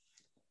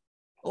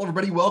Hello,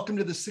 everybody. Welcome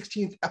to the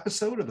 16th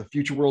episode of the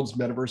Futureworlds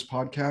Metaverse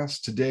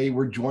podcast. Today,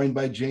 we're joined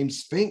by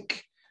James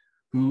Fink,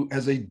 who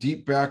has a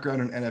deep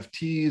background in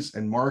NFTs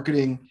and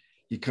marketing.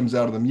 He comes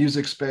out of the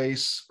music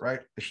space,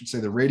 right? I should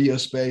say the radio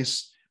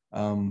space.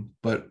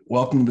 But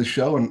welcome to the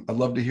show, and I'd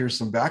love to hear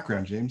some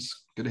background, James.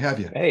 Good to have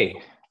you. Hey,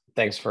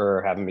 thanks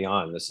for having me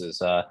on. This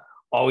is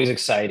always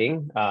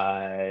exciting.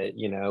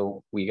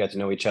 We got to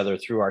know each other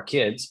through our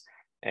kids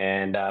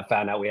and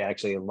found out we had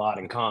actually a lot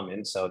in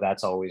common. So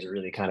that's always a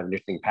really kind of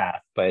interesting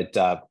path. But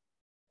I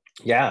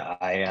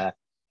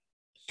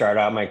started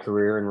out my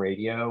career in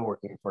radio,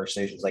 working for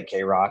stations like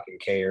K-Rock and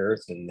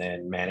K-Earth, and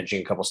then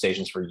managing a couple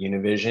stations for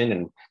Univision.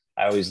 And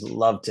I always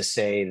love to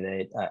say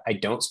that I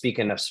don't speak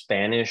enough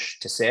Spanish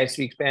to say I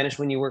speak Spanish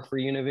when you work for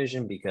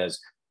Univision,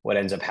 because what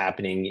ends up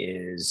happening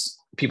is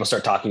people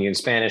start talking to you in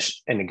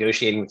Spanish and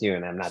negotiating with you,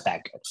 and I'm not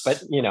that good.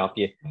 But, if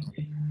you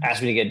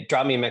ask me to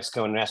drop me in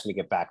Mexico and ask me to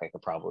get back, I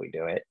could probably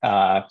do it.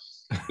 And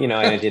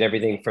I did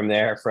everything from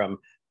there, from,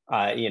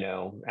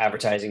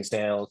 advertising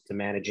sales to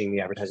managing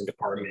the advertising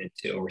department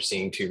to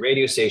overseeing 2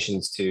 radio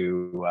stations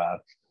to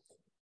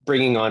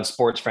bringing on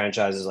sports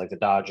franchises like the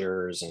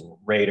Dodgers and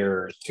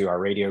Raiders to our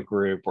radio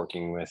group,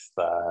 working with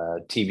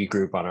TV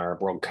group on our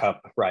World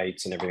Cup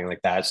rights and everything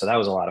like that. So that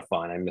was a lot of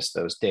fun. I missed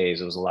those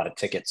days. It was a lot of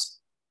tickets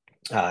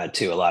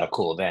to a lot of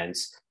cool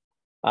events.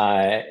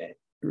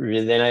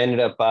 Then I ended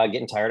up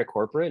getting tired of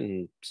corporate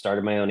and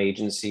started my own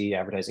agency,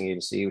 advertising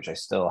agency, which I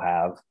still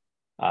have.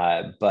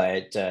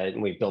 But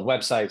we build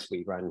websites,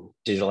 we run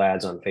digital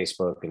ads on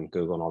Facebook and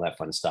Google and all that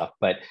fun stuff.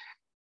 But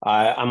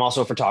I'm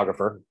also a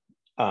photographer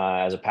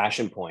as a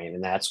passion point,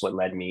 and that's what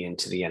led me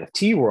into the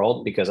NFT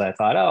world, because I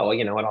thought, oh,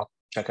 you know what, I'll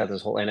check out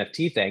this whole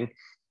NFT thing.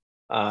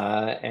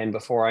 And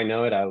before I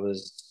know it, I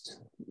was,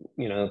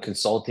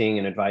 consulting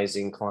and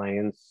advising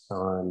clients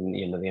on, the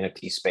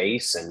NFT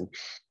space and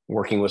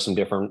working with some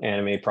different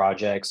anime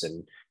projects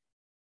and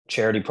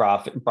charity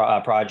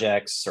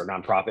projects or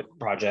nonprofit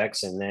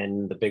projects. And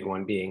then the big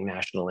one being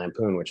National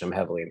Lampoon, which I'm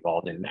heavily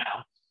involved in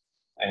now.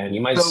 And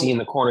you might see in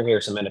the corner here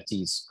some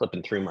NFTs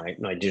flipping through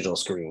my digital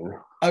screen.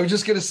 I was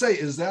just going to say,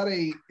 is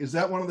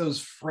that one of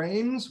those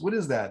frames? What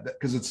is that?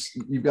 Because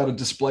you've got a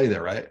display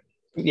there, right?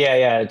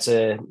 Yeah.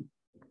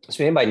 It's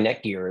made by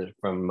Netgear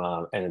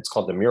and it's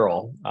called the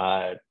Mural.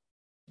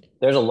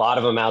 There's a lot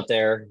of them out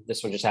there.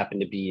 This one just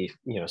happened to be,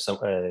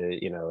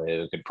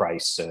 a good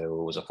price, so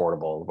it was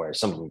affordable. Where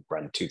some of them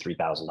run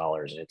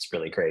 $2,000-$3,000, and it's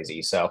really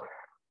crazy. So,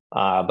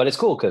 but it's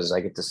cool because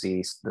I get to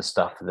see the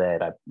stuff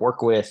that I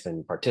work with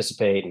and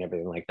participate and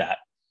everything like that.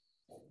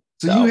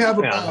 So you have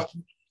about,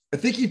 I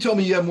think you told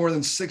me you have more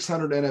than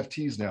 600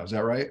 NFTs now. Is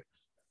that right?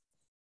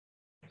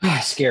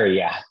 Scary,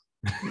 yeah.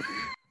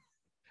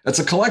 That's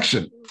a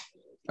collection.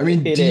 I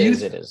mean, it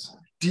is.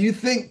 Do you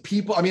think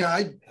people? I mean,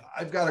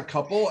 I've got a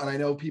couple, and I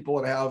know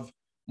people that have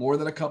more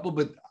than a couple,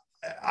 but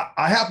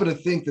I happen to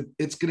think that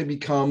it's going to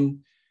become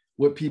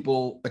what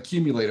people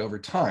accumulate over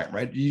time,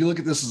 right? Do you look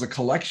at this as a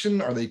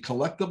collection? Are they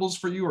collectibles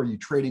for you? Are you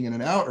trading in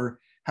and out, or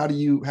how do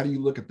you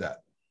look at that?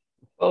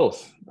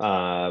 Both.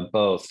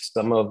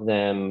 Some of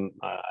them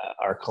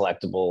are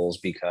collectibles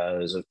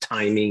because of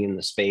timing in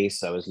the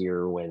space. I was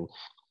here when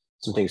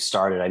some things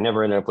started. I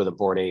never ended up with a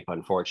Bored Ape,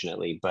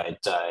 unfortunately, but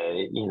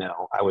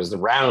I was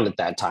around at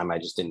that time. I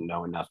just didn't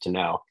know enough to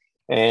know.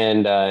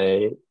 And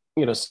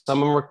some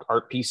of them were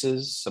art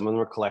pieces, some of them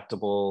were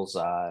collectibles.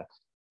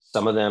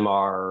 Some of them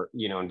are,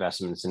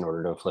 investments in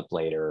order to flip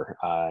later.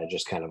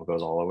 Just kind of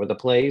goes all over the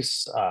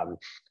place.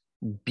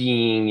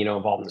 Being,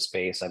 involved in the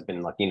space, I've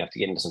been lucky enough to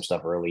get into some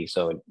stuff early,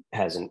 so it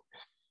hasn't,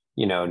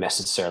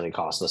 necessarily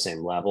cost the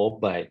same level.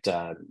 But,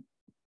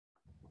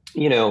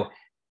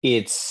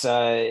 it's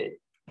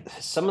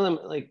some of them,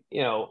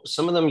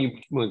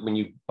 when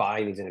you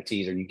buy these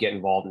NFTs or you get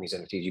involved in these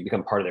NFTs, you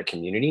become part of their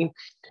community.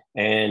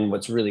 And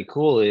what's really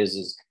cool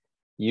is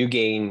you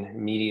gain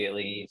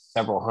immediately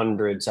several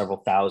hundred, several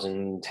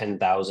thousand,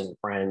 10,000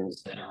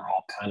 friends that are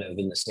all kind of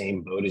in the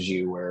same boat as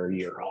you, where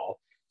you're all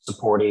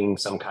supporting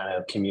some kind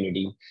of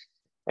community.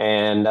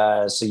 And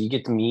so you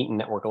get to meet and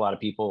network a lot of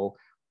people.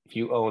 If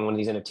you own one of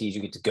these NFTs, you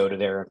get to go to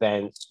their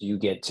events, you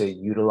get to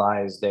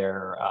utilize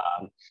their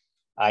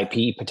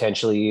IP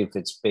potentially. If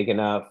it's big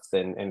enough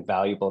and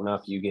valuable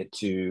enough, you get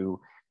to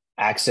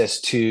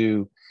access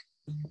to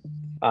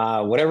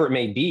whatever it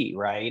may be,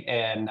 right?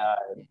 And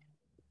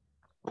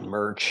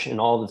merch and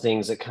all the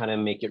things that kind of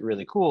make it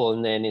really cool.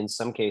 And then in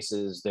some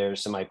cases,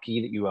 there's some IP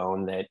that you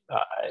own that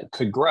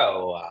could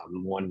grow.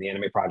 One of the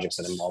anime projects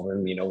that I'm involved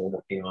in, we're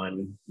working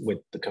on with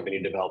the company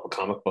to develop a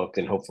comic book,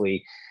 and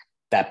hopefully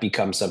that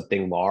becomes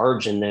something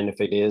large. And then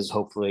if it is,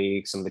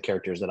 hopefully some of the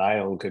characters that I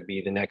own could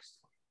be the next,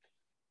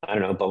 I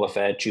don't know, Boba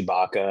Fett,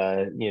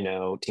 Chewbacca,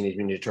 Teenage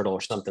Mutant Ninja Turtle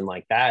or something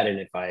like that. And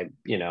if I,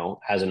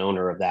 as an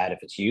owner of that, if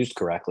it's used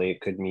correctly, it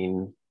could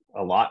mean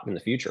a lot in the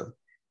future.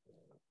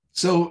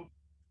 So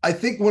I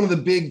think one of the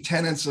big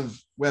tenets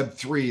of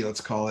Web3,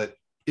 let's call it,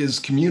 is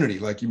community,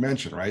 like you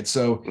mentioned, right?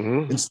 So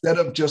instead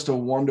of just a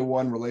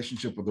one-to-one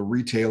relationship with a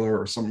retailer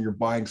or you're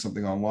buying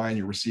something online,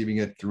 you're receiving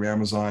it through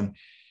Amazon,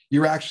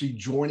 you're actually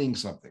joining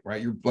something,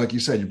 right? You're, like you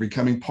said, you're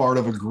becoming part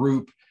of a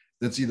group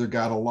that's either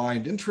got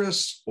aligned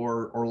interests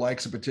or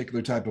likes a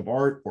particular type of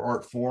art or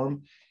art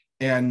form.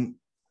 And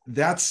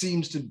that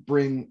seems to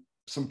bring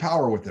some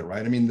power with it,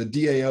 right? I mean, the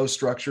DAO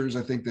structures,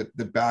 I think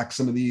that back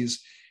some of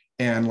these,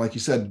 and like you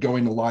said,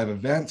 going to live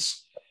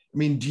events. I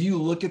mean, do you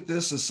look at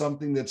this as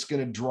something that's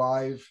going to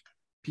drive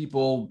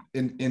people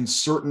in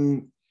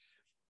certain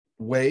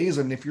ways?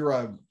 I mean, if you're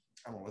I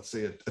don't know, let's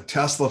say a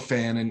Tesla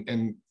fan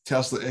and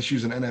Tesla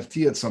issues an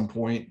NFT at some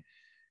point,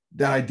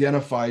 that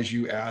identifies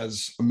you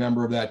as a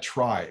member of that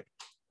tribe,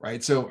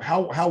 right? So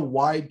how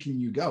wide can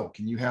you go?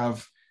 Can you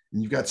have,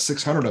 and you've got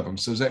 600 of them.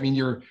 So does that mean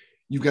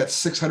you've got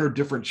 600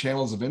 different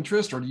channels of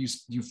interest, or do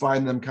you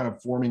find them kind of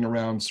forming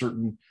around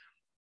certain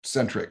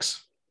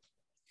centrics?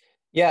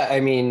 Yeah, I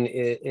mean,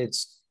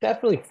 it's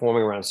definitely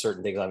forming around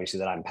certain things, obviously,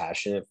 that I'm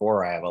passionate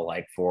for. I have a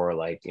like for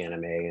like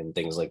anime and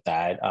things like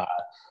that.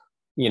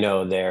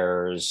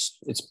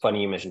 It's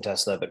funny you mentioned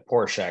Tesla, but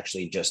Porsche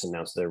actually just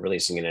announced they're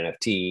releasing an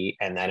NFT,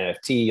 and that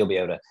NFT, you'll be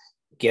able to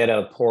get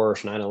a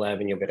Porsche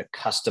 911, you'll be able to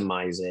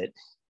customize it.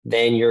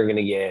 Then you're going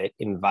to get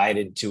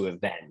invited to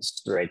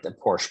events, right, that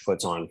Porsche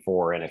puts on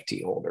for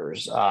NFT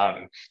holders.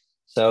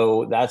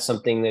 So that's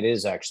something that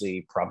is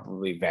actually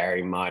probably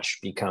very much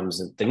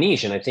becomes the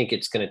niche. And I think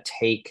it's going to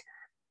take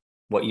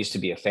what used to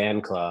be a fan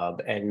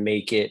club and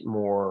make it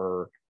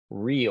more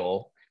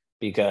real,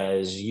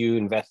 because you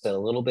invest a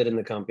little bit in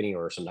the company,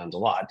 or sometimes a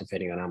lot,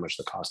 depending on how much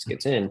the cost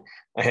gets in,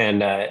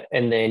 and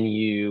then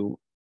you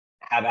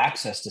have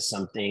access to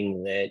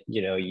something that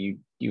you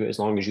as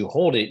long as you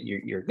hold it,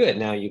 you're good.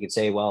 Now you could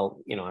say,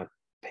 well, I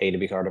pay to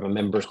be part of a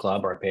members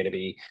club, or I pay to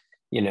be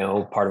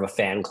part of a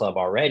fan club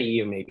already,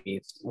 and maybe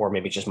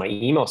it's just my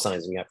email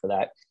signs me up for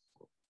that.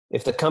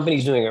 If the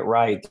company's doing it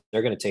right,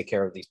 they're going to take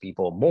care of these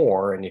people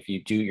more. And if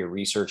you do your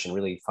research and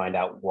really find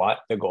out what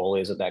the goal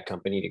is of that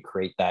company to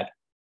create that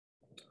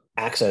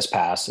access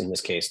pass, in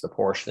this case, the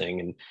Porsche thing,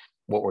 and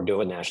what we're doing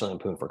with National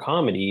Lampoon for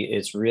Comedy,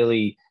 it's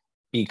really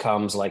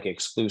becomes like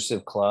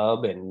exclusive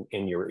club, and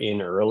you're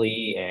in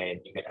early and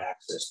you get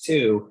access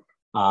to,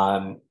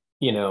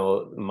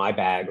 my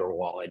bag or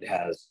wallet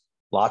has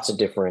lots of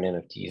different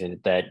NFTs in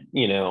it that,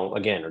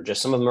 again, or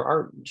just some of them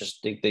are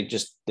just,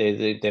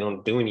 they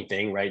don't do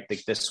anything, right?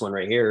 Like this one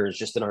right here is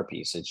just an art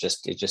piece. It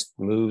just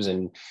moves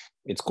and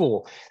it's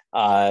cool.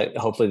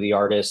 Hopefully the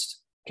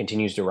artist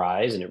continues to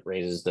rise and it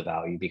raises the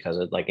value, because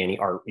of like any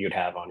art you'd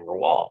have on your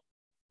wall.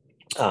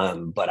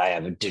 But I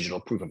have a digital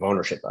proof of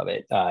ownership of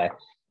it. The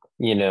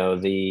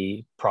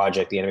anime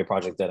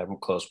project that I'm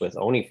close with,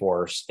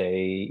 Oniforce,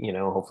 they,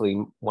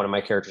 hopefully one of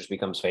my characters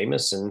becomes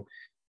famous and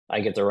I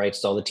get the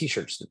rights to all the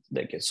t-shirts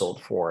that get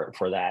sold for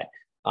that.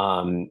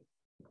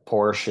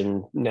 Porsche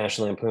and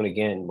National Lampoon,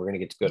 again, we're going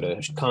to get to go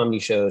to comedy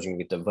shows. You're going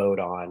to get to vote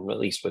on, at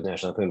least with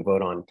National Lampoon,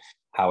 vote on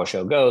how a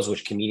show goes,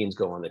 which comedians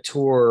go on the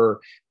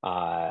tour.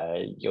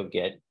 You'll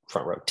get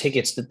front row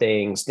tickets to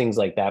things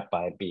like that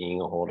by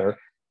being a holder.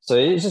 So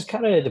it just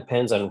kind of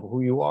depends on who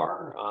you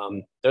are.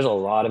 There's a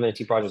lot of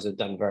NFT projects that have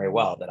done very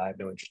well that I have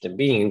no interest in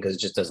being, because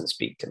it just doesn't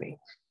speak to me.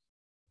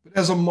 But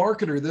as a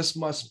marketer, this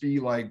must be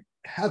like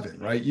heaven,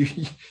 right?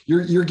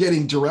 You're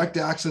getting direct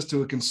access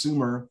to a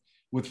consumer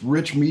with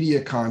rich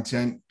media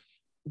content,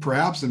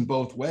 perhaps in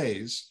both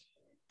ways.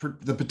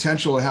 The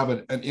potential to have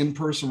an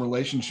in-person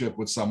relationship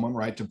with someone,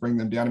 right, to bring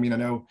them down. I mean, I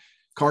know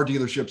car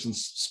dealerships and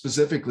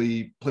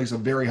specifically place a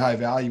very high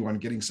value on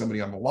getting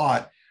somebody on the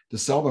lot to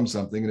sell them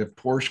something. And if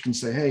Porsche can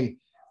say, hey,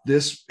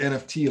 this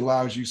NFT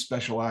allows you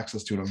special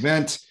access to an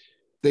event,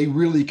 they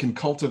really can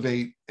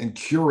cultivate and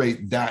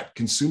curate that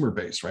consumer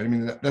base, right? I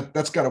mean,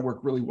 that's got to work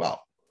really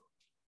well.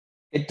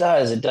 It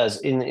does.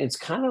 And it's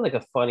kind of like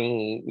a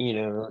funny,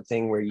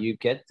 thing where you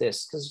get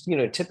this, because,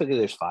 typically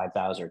there's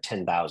 5,000 or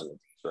 10,000 of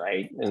these,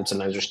 right? And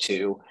sometimes there's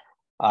two.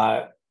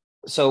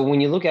 So when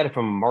you look at it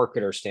from a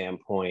marketer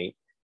standpoint,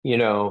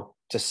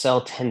 to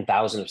sell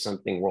 10,000 of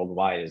something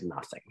worldwide is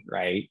nothing,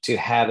 right?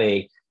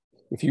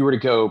 If you were to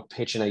go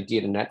pitch an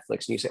idea to Netflix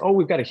and you say, oh,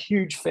 we've got a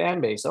huge fan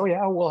base. Oh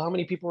yeah, well, how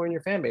many people are in your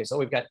fan base? Oh,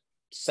 we've got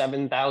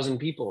 7,000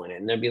 people in it.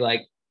 And they'd be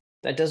like,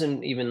 that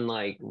doesn't even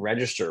like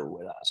register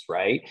with us,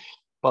 right?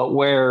 But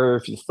where,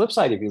 if you flip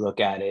side, if you look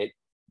at it,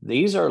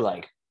 these are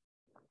like,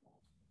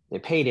 they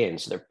paid in,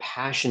 so they're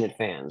passionate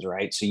fans,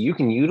 right? So you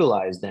can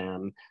utilize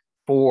them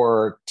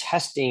for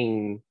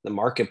testing the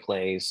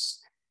marketplace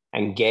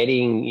and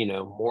getting,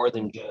 more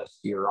than just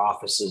your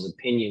office's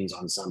opinions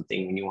on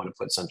something when you want to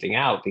put something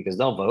out, because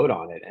they'll vote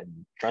on it.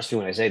 And trust me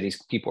when I say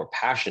these people are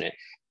passionate.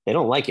 They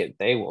don't like it,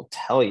 they will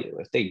tell you.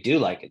 If they do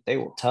like it, they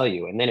will tell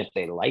you. And then if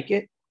they like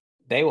it,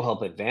 they will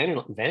help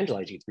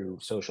evangelize you through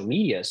social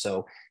media.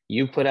 So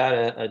you put out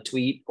a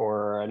tweet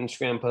or an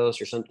Instagram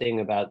post or something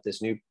about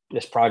this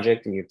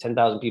project, and you have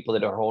 10,000 people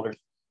that are holders,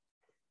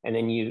 and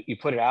then you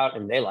put it out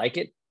and they like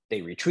it, they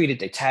retweet it,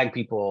 they tag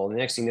people. The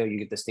next thing you know, you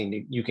get this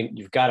thing.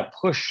 You've got a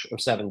push of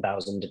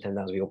 7,000 to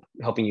 10,000 people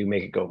helping you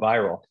make it go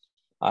viral,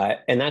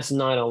 and that's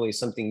not always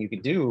something you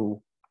could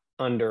do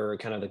under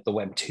kind of like the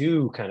Web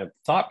 2 kind of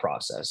thought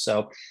process.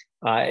 So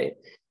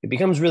it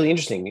becomes really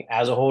interesting.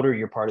 As a holder,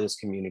 you're part of this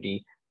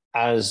community.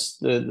 as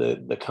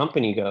the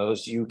company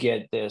goes, you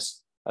get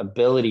this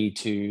ability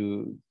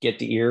to get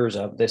the ears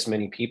of this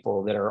many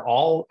people that are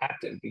all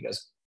active,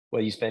 because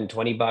whether you spend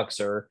 $20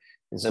 or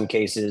in some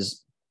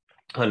cases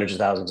hundreds of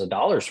thousands of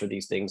dollars for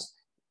these things,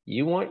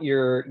 you want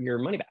your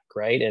money back,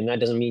 right? And that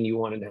doesn't mean you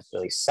want to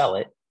necessarily sell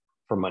it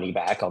for money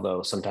back,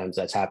 although sometimes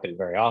that's happened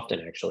very often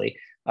actually.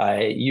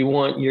 You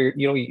want you're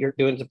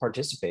doing it to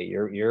participate.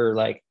 You're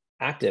like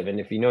active, and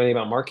if you know anything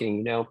about marketing,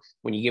 you know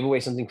when you give away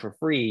something for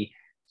free,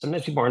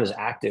 sometimes people aren't as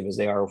active as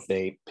they are if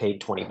they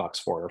paid $20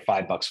 for it or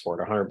 $5 for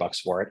it or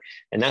 $100 for it,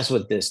 and that's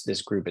what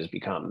this group has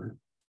become.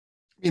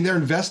 I mean, they're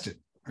invested.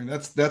 I mean,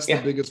 that's the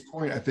Yeah. biggest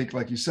point. I think,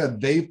 like you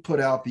said, they've put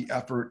out the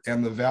effort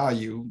and the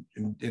value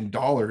in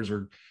dollars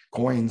or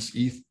coins,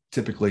 ETH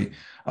typically,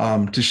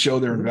 to show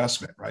their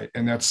investment, right?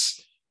 And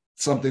that's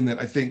something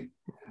that I think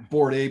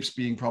Bored Apes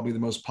being probably the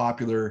most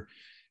popular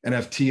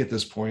NFT at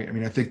this point. I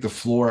mean, I think the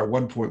floor at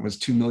one point was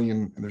 2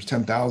 million, and there's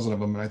 10,000 of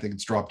them, and I think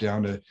it's dropped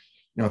down to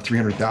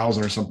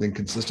 300,000 or something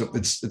consistent.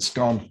 It's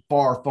gone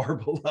far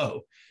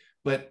below.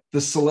 But the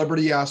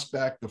celebrity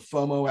aspect, the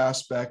FOMO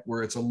aspect,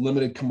 where it's a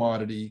limited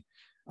commodity,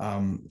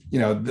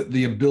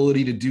 the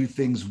ability to do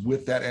things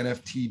with that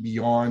NFT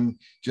beyond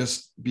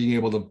just being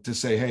able to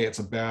say, hey, it's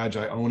a badge,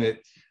 I own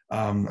it.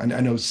 I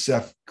know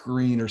Seth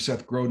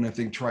Godin, I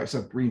think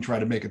Seth Green tried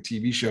to make a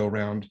TV show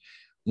around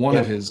one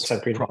of his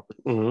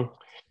properties. Mm-hmm.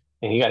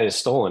 And he got his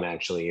stolen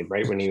actually,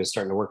 right when he was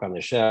starting to work on the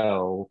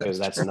show, because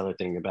that's another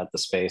thing about the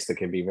space that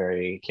can be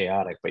very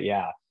chaotic. But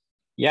yeah,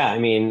 I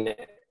mean,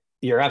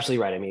 you're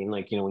absolutely right. I mean,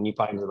 like, when you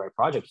find the right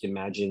project, you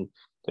imagine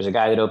there's a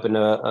guy that opened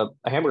a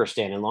hamburger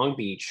stand in Long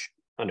Beach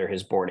under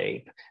his Bored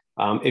Ape.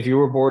 If you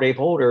were a Bored Ape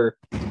holder,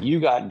 you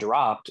got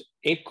dropped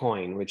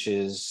ApeCoin, which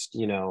is,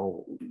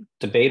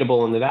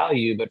 debatable in the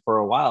value, but for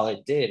a while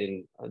it did.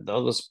 And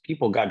those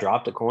people got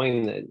dropped a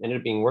coin that ended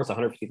up being worth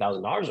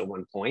 $150,000 at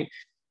one point.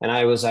 And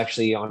I was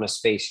actually on a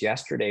space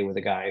yesterday with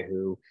a guy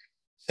who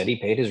said he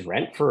paid his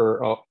rent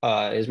for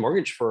his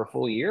mortgage for a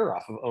full year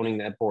off of owning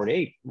that Bored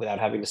Ape without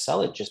having to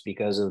sell it, just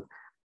because of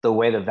the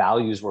way the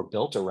values were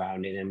built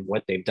around it and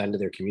what they've done to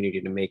their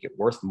community to make it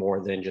worth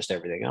more than just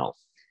everything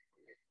else.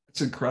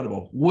 It's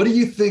incredible. What do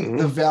you think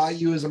the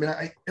value is? I mean,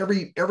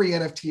 every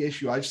NFT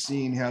issue I've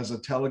seen has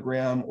a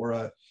Telegram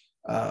or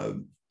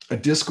a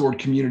Discord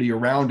community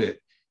around it.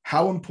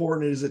 How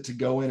important is it to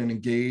go in and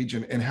engage,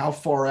 and how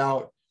far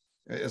out,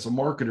 as a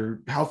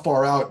marketer, how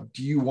far out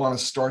do you want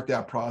to start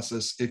that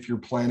process if you're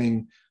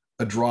planning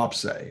a drop,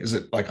 say? Is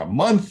it like a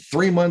month,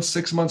 3 months,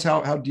 6 months?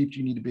 How deep do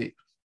you need to be?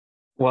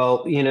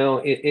 Well,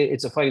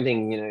 it's a funny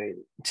thing.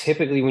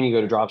 Typically when you go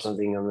to drop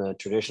something on the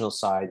traditional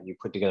side, you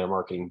put together a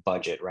marketing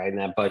budget, right? And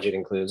that budget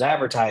includes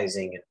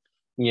advertising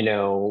and,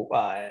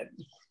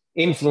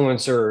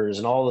 influencers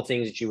and all the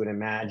things that you would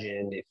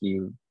imagine if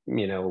you,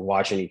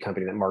 watch any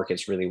company that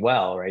markets really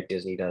well, right?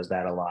 Disney does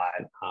that a lot.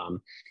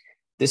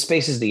 This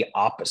space is the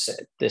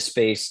opposite. This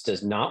space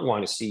does not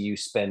want to see you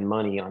spend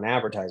money on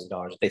advertising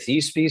dollars. If they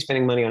see you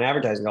spending money on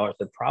advertising dollars,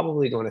 they're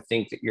probably going to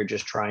think that you're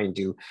just trying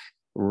to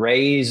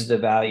raise the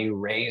value,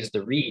 raise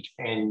the reach,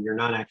 and you're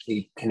not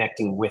actually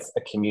connecting with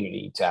a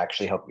community to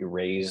actually help you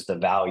raise the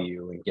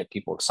value and get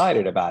people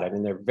excited about it.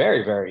 And they're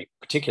very, very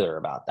particular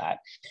about that.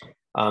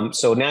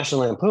 So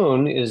National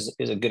Lampoon is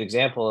a good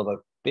example of a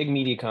big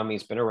media company.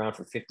 It's been around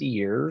for 50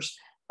 years.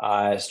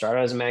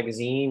 Started as a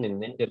magazine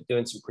and ended up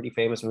doing some pretty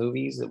famous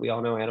movies that we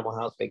all know: Animal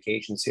House,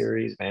 Vacation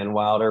Series, Van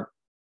Wilder,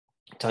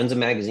 tons of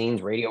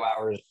magazines, radio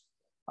hours.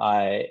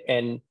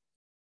 And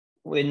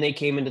when they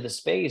came into the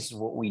space,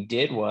 what we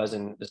did was,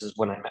 and this is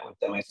when I met with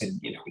them, I said,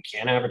 we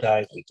can't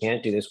advertise, we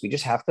can't do this. We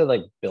just have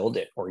to build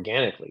it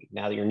organically.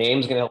 Now your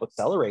name's going to help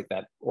accelerate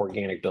that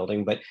organic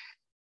building. But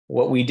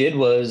what we did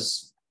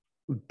was,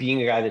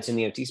 being a guy that's in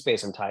the NFT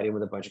space, I'm tied in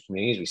with a bunch of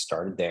communities. We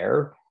started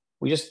there.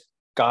 We just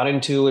got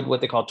into it, what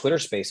they call Twitter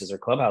spaces or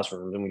clubhouse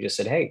rooms. And we just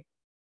said, hey,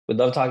 we'd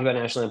love to talk about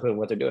National Lampoon and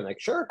what they're doing. Like,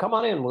 sure, come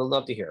on in. We'd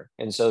love to hear.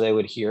 And so they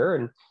would hear,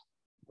 and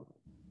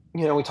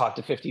we talked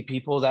to 50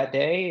 people that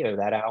day or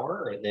that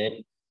hour. And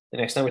then the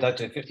next time we talked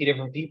to 50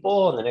 different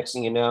people. And the next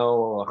thing you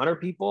know, 100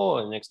 people.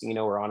 And the next thing you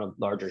know, we're on a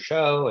larger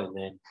show. And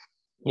then,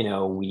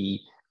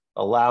 we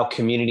allow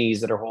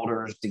communities that are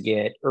holders to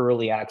get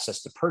early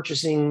access to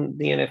purchasing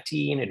the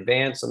NFT in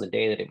advance on the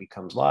day that it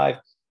becomes live.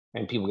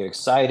 And people get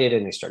excited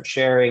and they start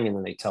sharing, and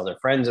then they tell their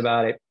friends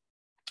about it.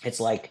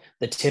 It's like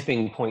the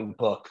Tipping Point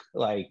book,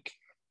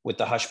 with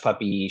the Hush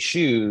Puppy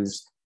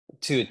shoes,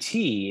 to a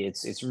T.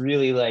 It's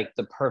really like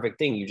the perfect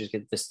thing. You just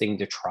get this thing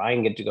to try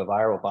and get to go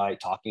viral by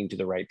talking to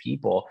the right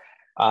people.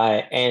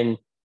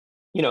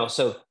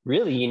 So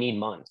really you need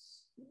months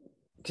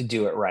to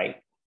do it right.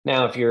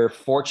 Now, if you're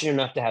fortunate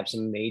enough to have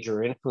some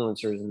major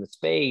influencers in the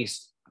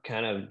space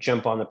kind of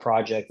jump on the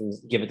project and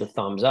give it the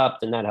thumbs up,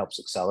 then that helps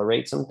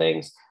accelerate some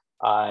things.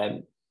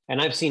 And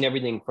I've seen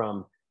everything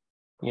from,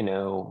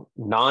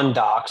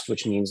 non-doxed,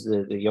 which means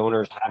the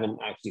owners haven't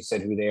actually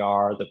said who they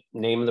are. The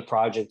name of the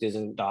project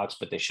isn't doxed,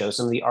 but they show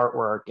some of the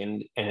artwork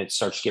and it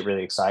starts to get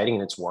really exciting,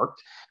 and it's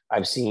worked.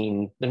 I've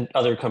seen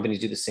other companies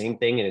do the same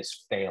thing and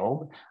it's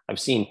failed. I've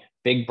seen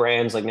big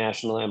brands like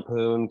National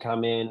Lampoon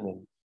come in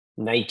and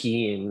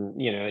Nike and,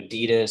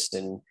 Adidas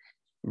and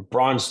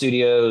Braun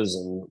Studios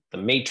and The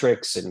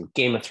Matrix and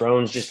Game of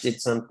Thrones just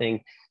did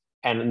something.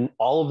 And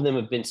all of them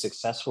have been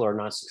successful or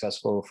not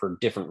successful for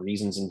different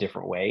reasons in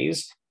different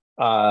ways.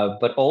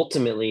 But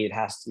ultimately, it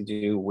has to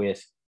do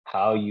with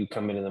how you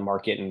come into the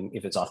market and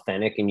if it's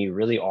authentic and you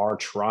really are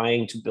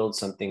trying to build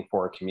something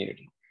for a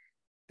community.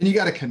 And you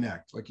got to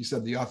connect. Like you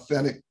said, the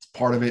authentic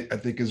part of it, I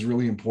think, is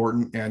really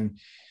important. And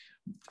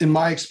in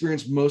my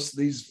experience, most of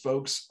these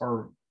folks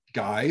are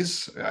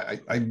guys.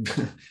 I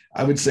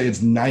would say it's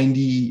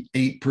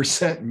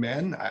 98%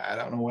 men. I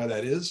don't know why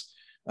that is.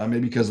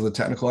 Maybe because of the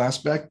technical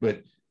aspect,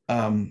 but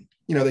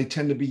they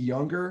tend to be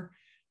younger.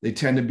 They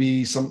tend to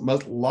be a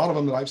lot of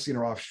them that I've seen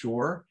are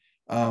offshore.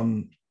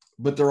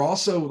 But they're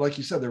also, like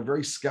you said, they're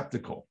very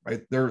skeptical,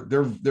 right?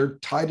 They're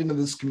tied into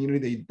this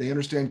community. They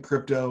understand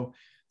crypto.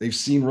 They've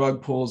seen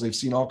rug pulls. They've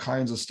seen all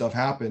kinds of stuff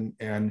happen.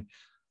 And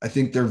I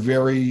think they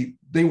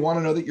want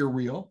to know that you're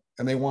real,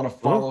 and they want to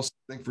follow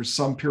something for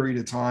some period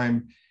of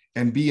time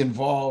and be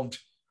involved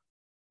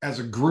as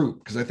a group.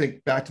 Because I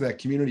think back to that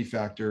community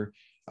factor,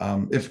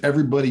 if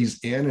everybody's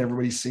in,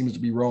 everybody seems to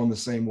be rowing the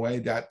same way,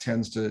 that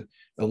tends to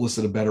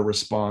elicit a better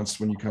response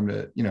when you come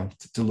to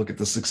look at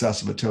the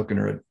success of a token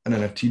or an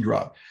NFT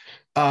drop.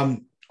 All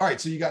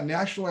right, so you got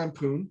National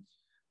Lampoon.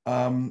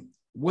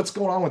 What's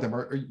going on with them?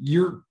 Are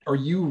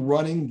you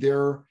running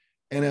their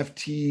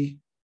NFT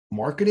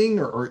marketing,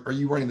 or are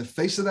you running the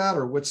face of that,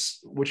 or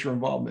what's your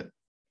involvement?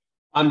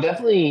 I'm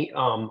definitely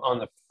on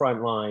the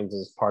front lines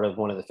as part of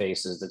one of the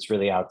faces that's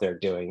really out there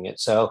doing it.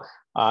 So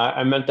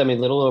I met them a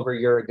little over a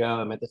year ago.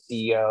 I met the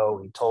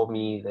CEO. He told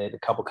me that a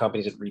couple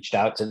companies had reached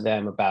out to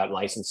them about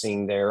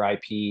licensing their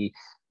IP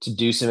to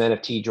do some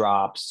NFT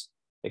drops.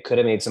 They could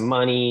have made some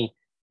money,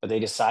 but they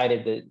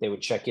decided that they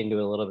would check into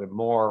it a little bit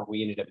more.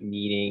 We ended up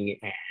meeting,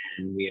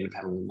 and we ended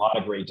up having a lot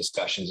of great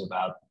discussions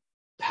about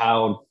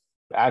how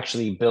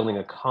actually building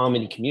a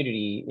comedy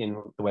community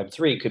in the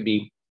Web3 could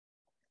be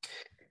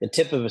the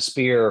tip of a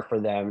spear for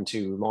them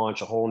to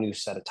launch a whole new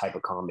set of type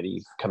of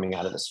comedy coming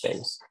out of the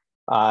space.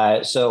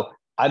 So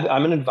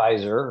I'm an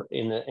advisor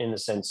in the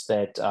sense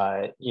that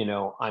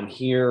I'm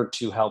here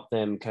to help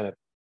them kind of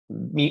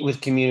meet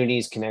with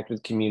communities, connect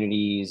with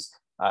communities,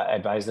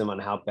 advise them on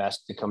how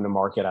best to come to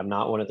market. I'm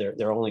not one of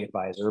their only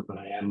advisor, but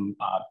I am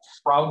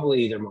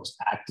probably their most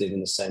active in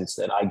the sense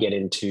that I get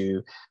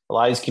into a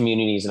lot of these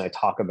communities and I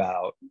talk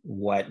about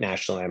what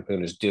National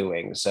Lampoon is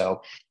doing.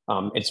 So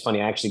it's funny,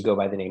 I actually go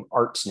by the name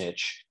Art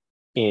Snitch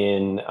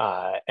in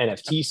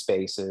NFT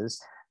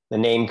spaces. The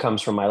name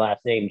comes from my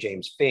last name,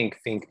 James Fink,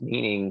 Fink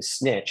meaning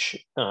snitch.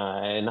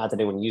 And not that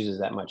anyone uses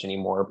that much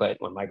anymore, but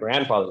when my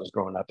grandfather was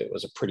growing up, it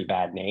was a pretty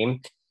bad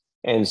name.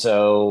 And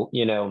so,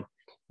 a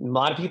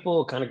lot of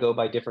people kind of go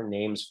by different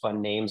names,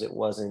 fun names. It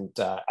wasn't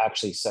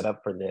actually set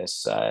up for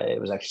this. It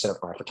was actually set up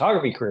for my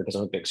photography career because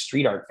I'm a big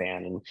street art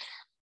fan. And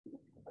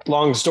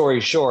long story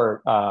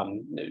short,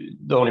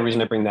 the only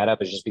reason I bring that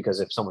up is just because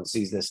if someone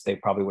sees this, they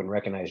probably wouldn't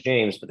recognize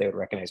James, but they would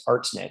recognize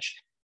Art Snitch,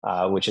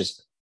 which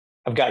is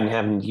I've gotten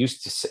having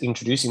used to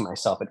introducing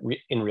myself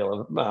in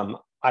real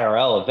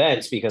IRL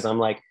events because I'm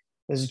like,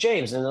 this is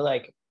James. And they're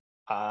like,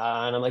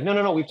 and I'm like,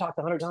 no, we've talked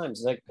 100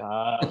 times. Like,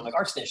 I'm like,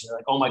 Art Snitch. They're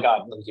like, oh my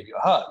God, let me give you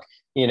a hug.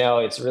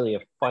 It's really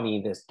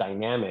this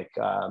dynamic,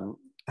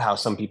 how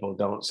some people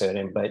don't say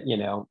it, but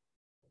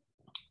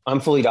I'm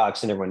fully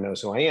doxxed and everyone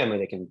knows who I am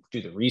and they can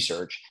do the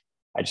research.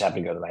 I just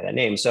happen to go by that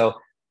name. So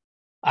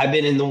I've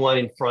been in the one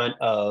in front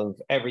of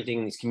everything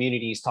in these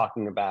communities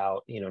talking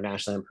about,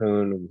 National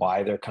Lampoon,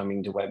 why they're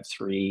coming to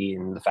Web3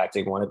 and the fact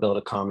they want to build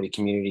a comedy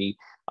community.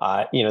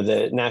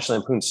 The National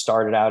Lampoon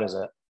started out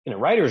in a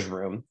writer's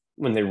room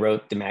when they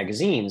wrote the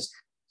magazines.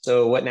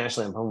 So what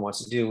National Lampoon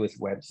wants to do with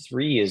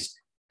Web3 is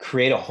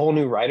create a whole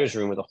new writer's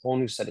room with a whole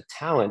new set of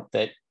talent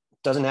that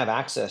doesn't have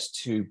access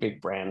to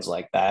big brands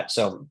like that.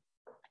 So,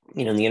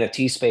 in the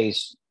NFT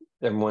space,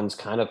 everyone's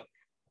kind of,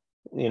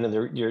 you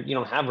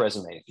don't have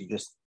resumes. You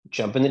just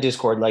jump in the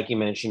Discord, like you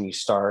mentioned, you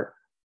start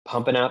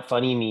pumping out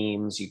funny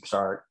memes, you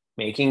start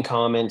making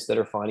comments that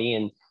are funny,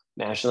 and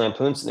National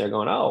Lampoon's and they're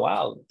going, oh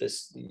wow,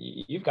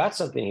 you've got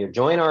something here.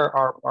 Join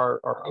our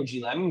OG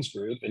Lemmings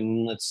group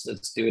and let's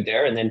do it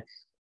there. And then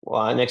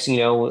next thing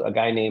you know, a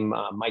guy named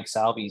Mike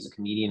Salvi, he's a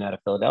comedian out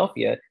of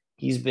Philadelphia.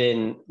 He's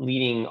been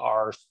leading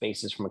our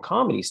spaces from a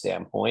comedy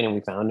standpoint, and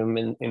we found him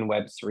in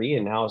Web3.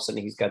 And now all of a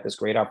sudden he's got this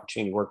great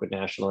opportunity to work with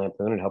National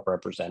Lampoon and help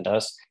represent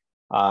us.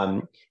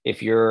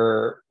 If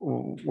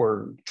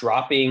we're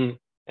dropping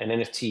an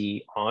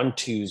NFT on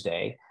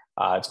Tuesday,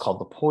 it's called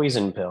the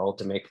Poison Pill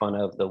to make fun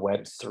of the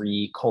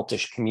Web3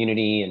 cultish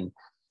community and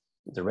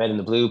the red and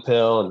the blue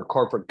pill and the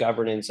corporate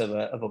governance of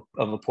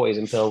a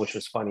poison pill, which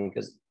was funny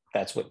because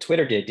that's what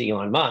Twitter did to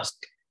Elon Musk.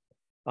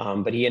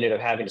 But he ended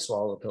up having to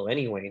swallow the pill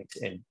anyway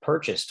and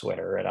purchase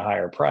Twitter at a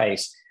higher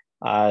price.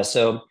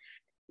 So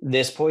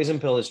this poison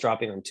pill is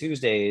dropping on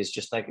Tuesdays,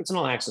 just like it's an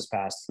all access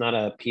pass. It's not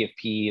a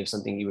PFP of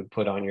something you would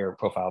put on your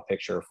profile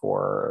picture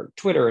for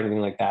Twitter or anything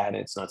like that. And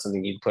it's not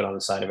something you'd put on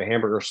the side of a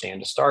hamburger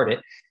stand to start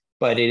it,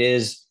 but it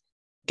is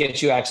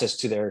gets you access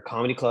to their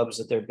comedy clubs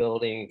that they're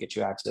building, get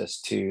you access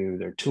to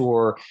their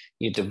tour.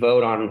 You get to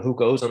vote on who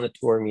goes on the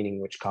tour,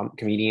 meaning which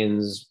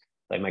comedians.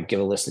 They might give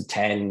a list of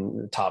 10,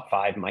 the top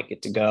 5 might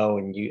get to go.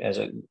 And you, as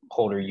a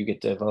holder, you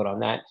get to vote on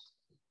that.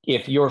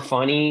 If you're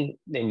funny,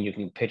 then you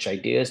can pitch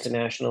ideas to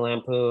National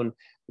Lampoon.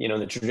 You know,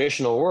 in the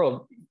traditional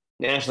world,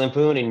 National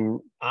Lampoon and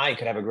I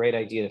could have a great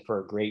idea for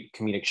a great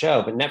comedic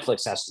show, but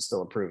Netflix has to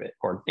still approve it,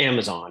 or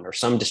Amazon, or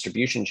some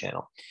distribution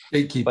channel.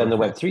 But in the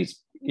Web3,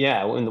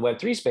 yeah, in the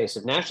Web3 space,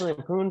 if National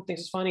Lampoon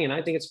thinks it's funny and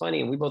I think it's funny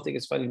and we both think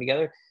it's funny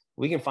together,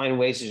 we can find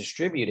ways to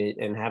distribute it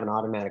and have an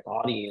automatic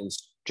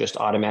audience just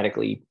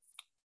automatically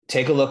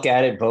take a look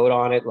at it, vote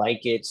on it,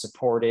 like it,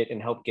 support it, and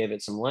help give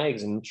it some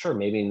legs. And sure,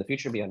 maybe in the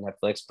future be on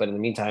Netflix, but in the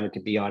meantime, it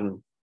could be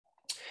on,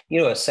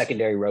 you know, a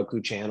secondary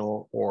Roku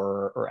channel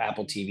or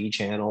Apple TV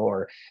channel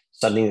or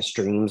something that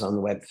streams on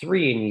the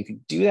Web3. And you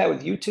can do that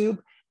with YouTube,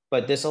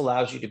 but this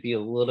allows you to be a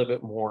little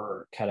bit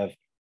more kind of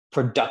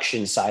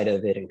production side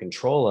of it and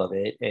control of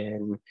it.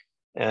 And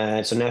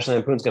so National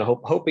Lampoon's going to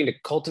hoping to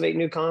cultivate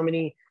new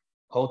comedy,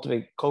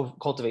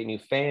 cultivate new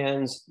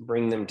fans,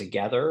 bring them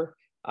together.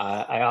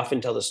 I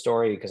often tell the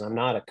story because I'm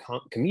not a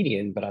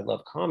comedian, but I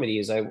love comedy.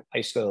 Is I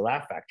used to go to the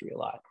Laugh Factory a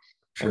lot.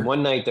 Sure. And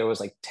one night there was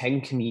like 10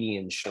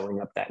 comedians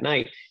showing up that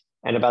night.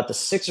 And about the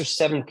 6th or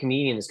 7th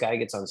comedian, this guy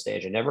gets on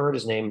stage. I never heard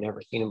his name,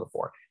 never seen him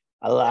before.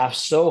 I laughed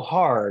so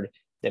hard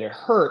that it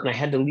hurt and I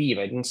had to leave.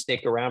 I didn't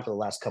stick around for the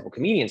last couple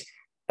comedians.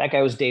 That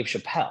guy was Dave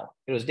Chappelle.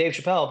 It was Dave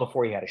Chappelle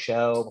before he had a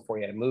show, before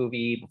he had a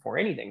movie, before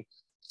anything.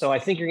 So I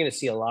think you're going to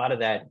see a lot of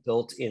that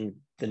built in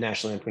the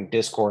National Lampoon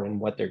Discord and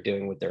what they're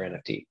doing with their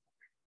NFT.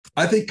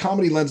 I think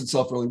comedy lends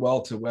itself really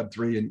well to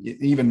Web3 and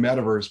even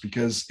Metaverse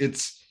because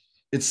it's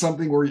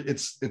something where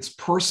it's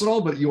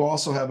personal, but you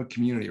also have a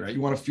community, right? You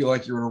want to feel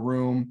like you're in a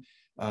room.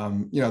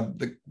 You know,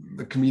 the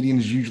comedian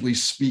is usually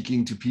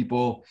speaking to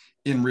people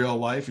in real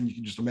life, and you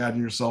can just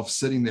imagine yourself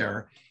sitting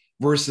there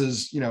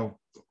versus, you know,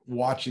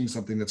 watching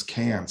something that's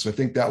canned. So I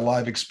think that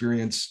live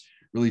experience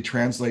really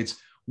translates.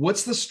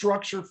 What's the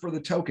structure for the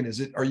token?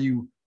 Are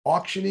you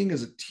auctioning?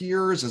 Is it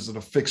tiers? Is it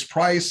a fixed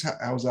price?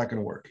 How is that going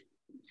to work?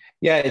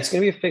 Yeah, it's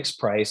going to be a fixed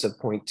price of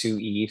 0.2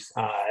 ETH.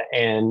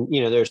 And,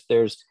 you know,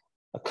 there's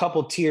a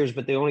couple tiers,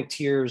 but the only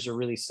tiers are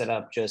really set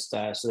up just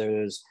so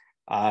there's,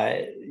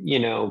 you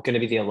know, going to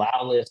be the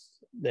allow list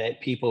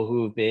that people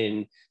who've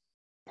been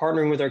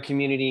partnering with our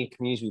communities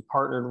we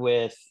partnered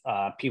with,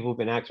 people who've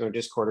been active on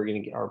Discord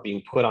are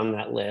being put on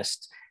that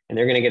list, and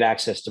they're going to get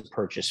access to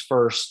purchase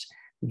first.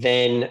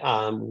 Then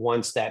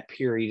once that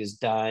period is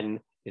done,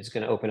 it's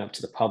going to open up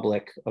to the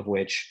public, of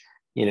which,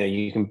 you know,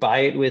 you can buy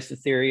it with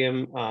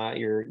Ethereum,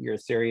 your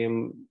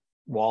Ethereum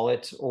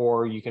wallet,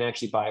 or you can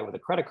actually buy it with a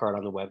credit card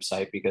on the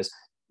website, because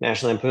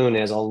National Lampoon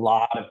has a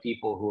lot of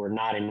people who are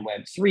not in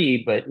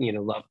Web3, but, you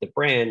know, love the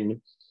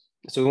brand.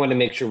 So we wanted to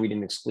make sure we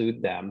didn't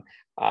exclude them.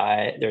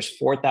 There's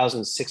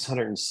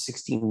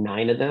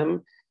 4,669 of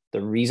them.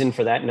 The reason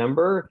for that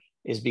number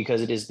is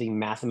because it is the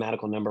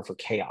mathematical number for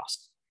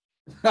chaos.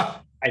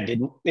 I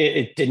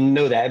didn't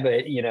know that,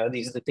 but, you know,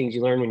 these are the things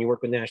you learn when you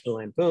work with National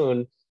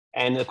Lampoon.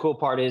 And the cool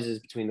part is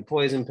between the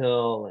poison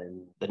pill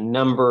and the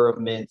number of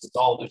mints,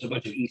 there's a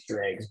bunch of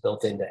Easter eggs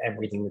built into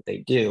everything that they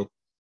do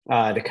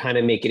to kind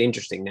of make it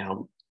interesting.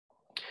 Now,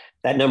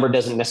 that number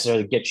doesn't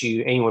necessarily get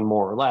you anyone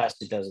more or less.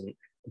 The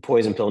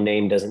poison pill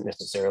name doesn't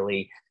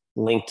necessarily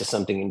link to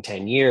something in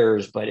 10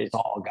 years, but it's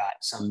all got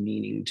some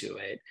meaning to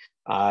it.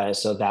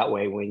 So that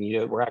way, when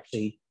we're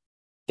actually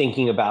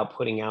thinking about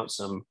putting out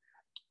some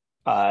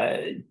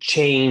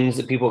chains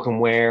that people can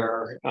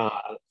wear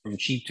from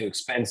cheap to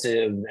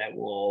expensive that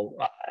will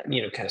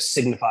kind of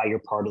signify you're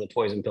part of the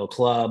poison pill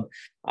club.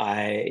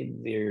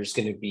 There's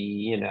going to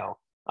be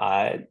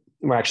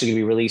we're actually going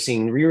to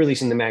be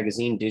re-releasing the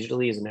magazine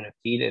digitally as an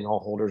NFT, and all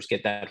holders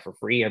get that for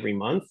free every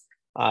month.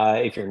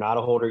 If you're not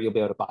a holder, you'll be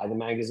able to buy the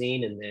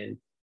magazine, and then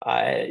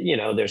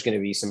there's going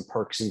to be some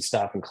perks and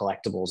stuff and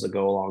collectibles that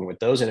go along with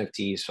those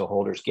NFTs, so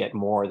holders get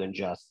more than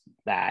just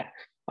that.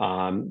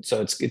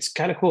 So it's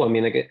kind of cool. I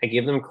mean, I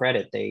give them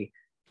credit. They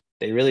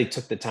really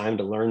took the time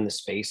to learn the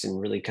space and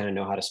really kind of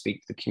know how to speak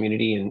to the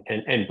community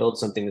and build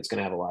something that's going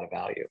to have a lot of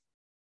value.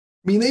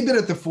 I mean, they've been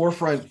at the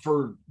forefront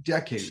for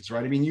decades,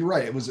 right? I mean, you're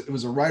right. It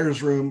was a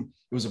writer's room.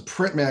 It was a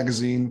print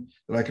magazine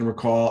that I can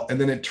recall, and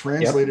then it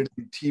translated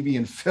to TV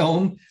and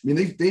film. I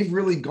mean, they've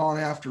really gone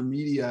after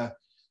media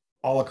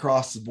all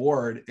across the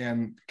board,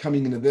 and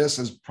coming into this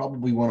as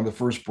probably one of the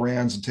first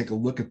brands to take a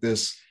look at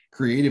this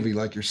creatively,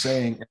 like you're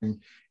saying,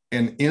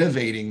 and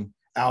innovating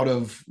out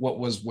of what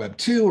was Web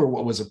 2 or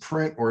what was a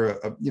print or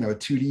a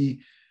 2D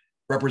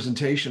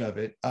representation of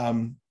it.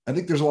 I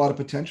think there's a lot of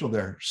potential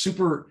there.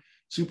 Super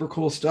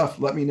cool stuff.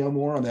 Let me know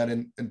more on that.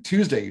 And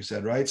Tuesday, you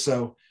said, right?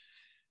 So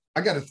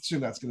I got to assume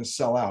that's going to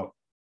sell out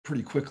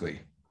pretty quickly.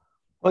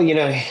 Well,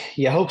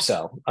 you hope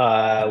so.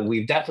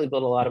 We've definitely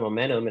built a lot of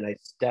momentum, and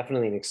it's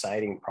definitely an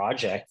exciting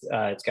project.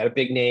 It's got a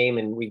big name,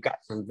 and we've got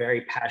some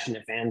very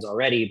passionate fans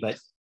already, but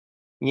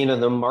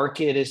The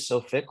market is so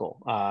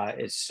fickle.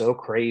 It's so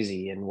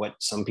crazy, and what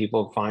some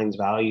people finds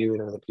value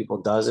and other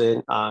people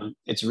doesn't.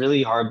 It's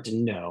really hard to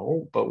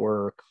know, but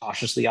we're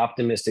cautiously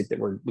optimistic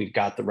that we've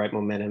got the right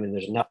momentum, and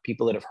there's enough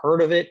people that have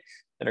heard of it,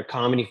 that are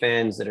comedy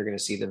fans, that are going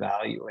to see the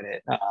value in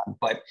it.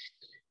 But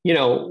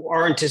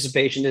our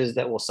anticipation is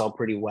that we'll sell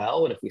pretty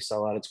well, and if we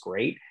sell out, it's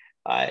great.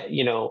 A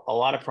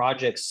lot of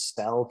projects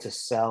sell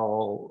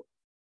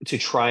to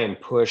try and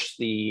push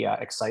the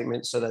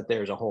excitement so that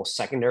there's a whole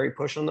secondary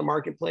push on the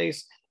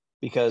marketplace,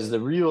 because the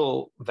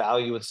real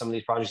value with some of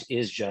these projects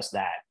is just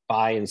that: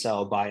 buy and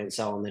sell, buy and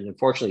sell. And then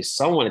unfortunately,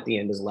 someone at the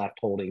end is left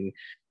holding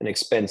an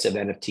expensive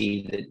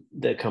NFT that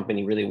the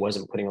company really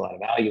wasn't putting a lot of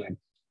value in.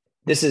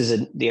 This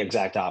is the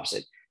exact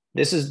opposite.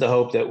 This is the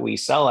hope that we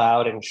sell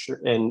out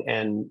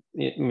and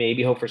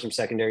maybe hope for some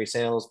secondary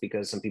sales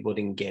because some people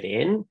didn't get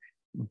in.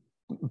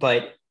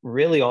 But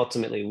really,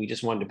 ultimately, we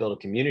just wanted to build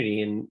a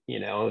community, and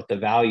if the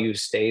value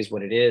stays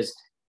what it is,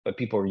 but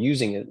people are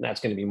using it, that's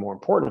going to be more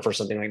important for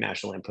something like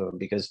National Lampoon,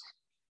 because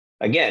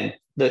again,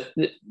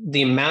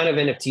 the amount of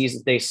NFTs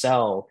that they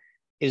sell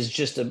is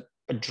just a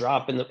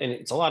drop and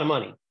it's a lot of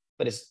money,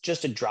 but it's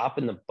just a drop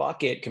in the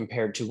bucket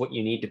compared to what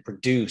you need to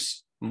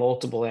produce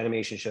multiple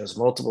animation shows,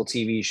 multiple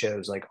TV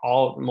shows, like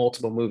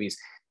multiple movies.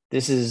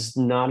 This is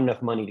not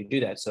enough money to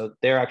do that. So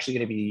they're actually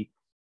going to be,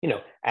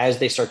 as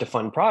they start to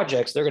fund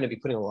projects, they're going to be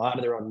putting a lot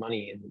of their own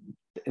money in.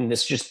 And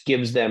this just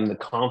gives them the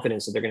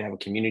confidence that they're going to have a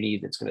community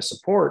that's going to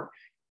support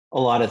a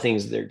lot of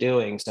things that they're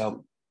doing.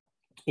 So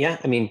yeah,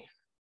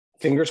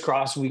 fingers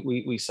crossed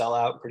we sell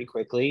out pretty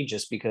quickly,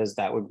 just because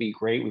that would be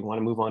great. We want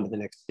to move on to the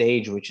next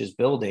stage, which is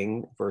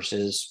building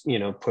versus,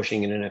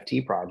 pushing an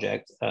NFT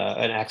project,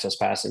 an access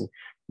pass. And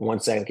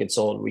once that gets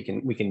sold, we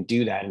can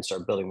do that and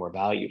start building more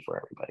value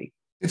for everybody.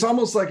 It's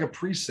almost like a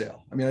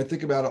pre-sale. I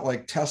think about it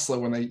like Tesla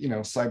when they,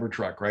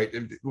 Cybertruck, right?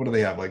 What do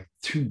they have? Like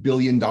 $2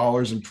 billion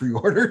in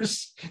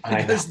pre-orders?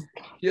 Because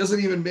he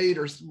hasn't even made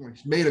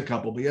a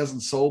couple, but he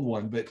hasn't sold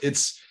one. But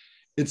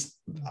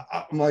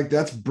I'm like,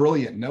 that's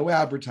brilliant. No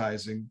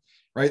advertising,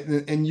 right?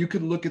 And you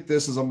could look at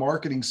this as a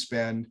marketing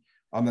spend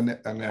on the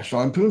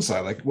National Lampoon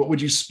side. Like, what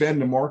would you spend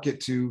to market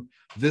to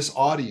this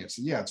audience?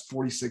 And yeah, it's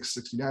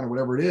 46.69 or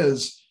whatever it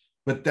is.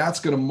 But that's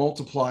going to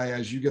multiply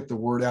as you get the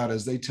word out,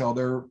 as they tell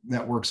their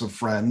networks of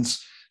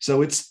friends.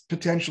 So it's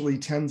potentially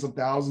tens of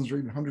thousands or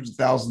even hundreds of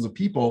thousands of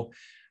people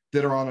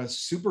that are on a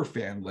super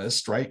fan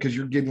list, right? Because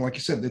you're getting, like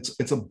you said,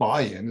 it's a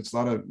buy-in. It's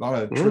not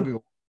a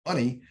trivial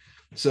money.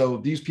 So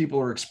these people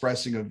are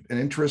expressing an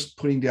interest,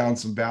 putting down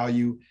some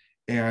value,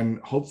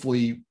 and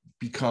hopefully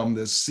become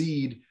this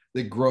seed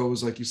that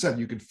grows. Like you said,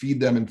 you could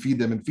feed them and feed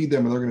them and feed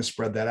them, and they're going to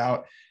spread that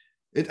out.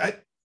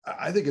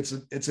 I think it's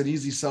an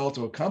easy sell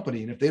to a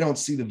company. And if they don't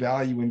see the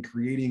value in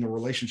creating a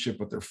relationship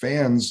with their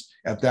fans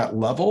at that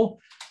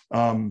level,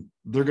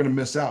 they're going to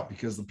miss out,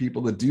 because the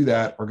people that do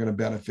that are going to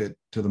benefit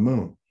to the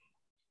moon.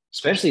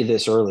 Especially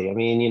this early.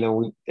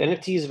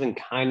 NFTs have been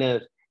kind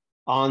of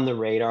on the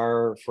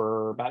radar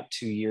for about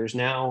 2 years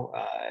now.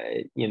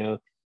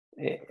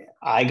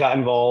 I got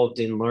involved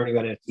in learning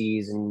about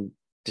NFTs in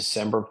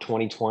December of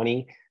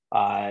 2020.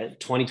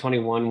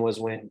 2021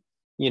 was when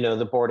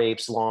the Bored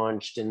Apes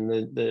launched, and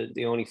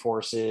the Oni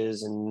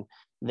Forces, and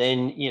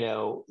then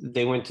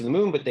they went to the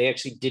moon, but they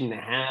actually didn't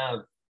have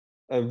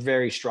a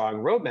very strong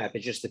roadmap.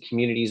 It's just the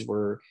communities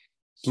were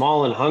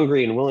small and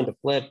hungry and willing to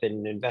flip,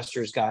 and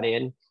investors got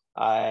in.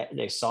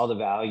 They saw the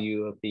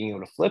value of being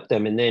able to flip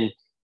them, and then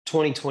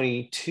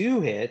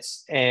 2022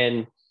 hits,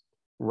 and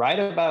right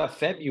about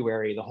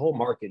February, the whole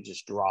market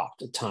just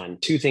dropped a ton.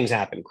 Two things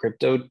happened: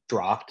 crypto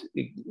dropped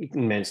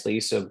immensely,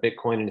 so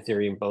Bitcoin and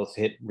Ethereum both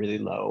hit really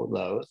low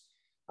lows.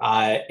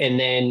 And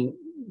then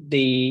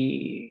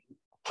the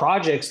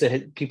projects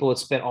that people had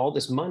spent all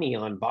this money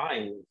on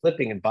buying,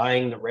 flipping, and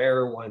buying the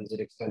rare ones at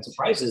expensive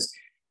prices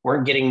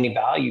weren't getting any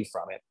value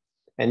from it.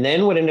 And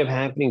then what ended up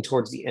happening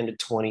towards the end of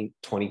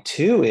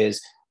 2022 is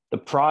the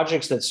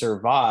projects that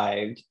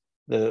survived,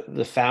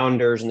 the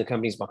founders and the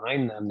companies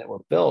behind them that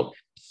were built,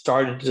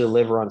 started to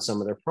deliver on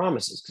some of their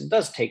promises, because it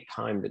does take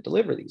time to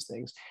deliver these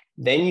things.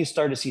 Then you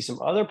start to see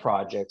some other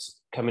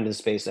projects come into the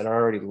space that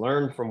already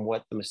learned from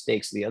what the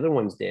mistakes the other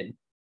ones did.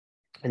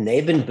 And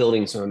they've been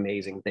building some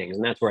amazing things.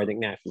 And that's where I think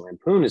National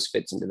Lampoon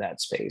fits into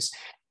that space.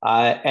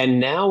 And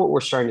now what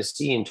we're starting to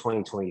see in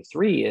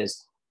 2023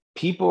 is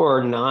people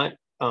are not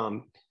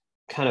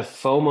kind of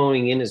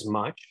FOMOing in as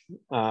much.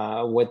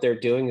 What they're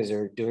doing is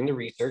they're doing the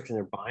research, and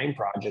they're buying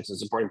projects and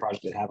supporting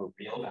projects that have a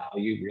real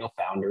value, real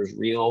founders,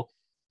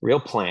 real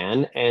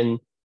plan. And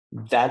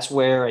that's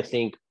where I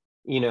think,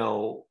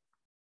 you're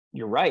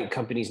right,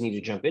 companies need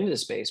to jump into the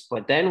space.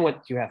 But then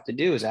what you have to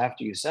do is,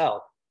 after you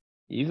sell,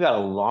 you've got a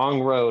long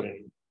road,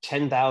 and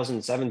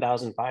 10,000,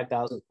 7,000,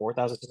 5,000,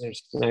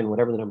 4,669,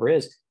 whatever the number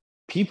is,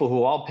 people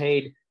who all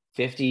paid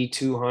 $50,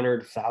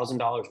 $200,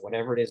 $1,000,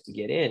 whatever it is to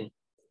get in,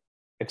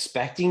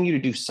 expecting you to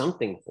do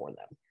something for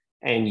them.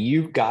 And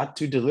you've got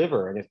to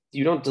deliver. And if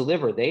you don't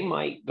deliver, they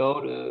might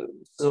go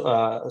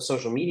to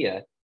social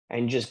media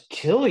and just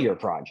kill your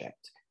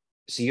project.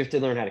 So you have to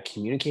learn how to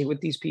communicate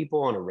with these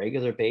people on a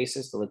regular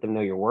basis to let them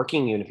know you're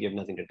working, even if you have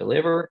nothing to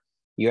deliver.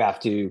 You have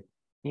to,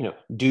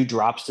 do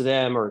drops to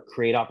them or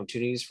create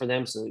opportunities for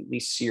them so at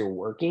least see you're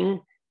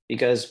working,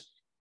 because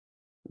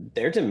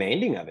they're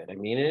demanding of it. I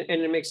mean,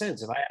 and it makes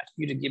sense. If I ask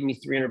you to give me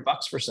 $300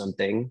 for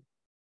something,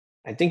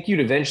 I think you'd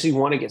eventually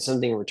want to get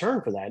something in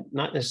return for that.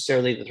 Not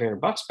necessarily the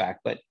 $300 back,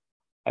 but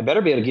I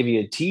better be able to give you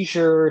a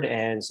T-shirt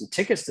and some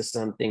tickets to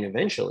something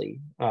eventually,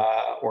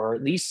 or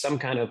at least some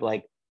kind of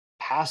like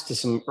pass to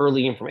some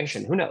early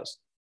information. Who knows?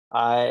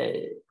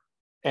 And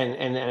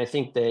I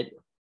think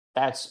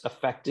that's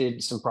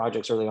affected some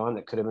projects early on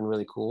that could have been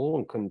really cool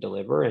and couldn't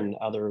deliver, and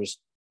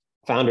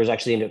founders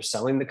actually ended up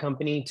selling the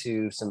company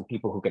to some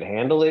people who could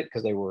handle it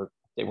because they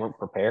weren't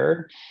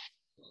prepared.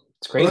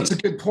 It's crazy. Well, that's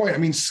a good point. I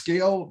mean,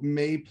 scale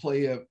may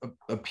play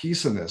a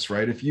piece in this,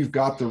 right? If you've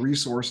got the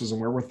resources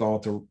and wherewithal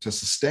to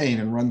sustain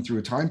and run through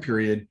a time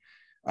period,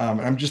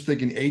 and I'm just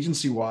thinking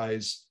agency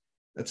wise,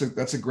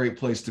 that's a great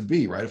place to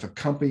be, right? If a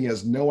company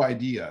has no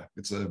idea,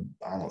 it's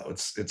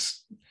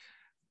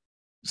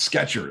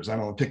Skechers. I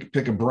don't know,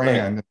 pick a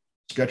brand. Right.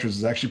 Skechers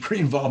is actually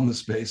pretty involved in the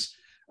space,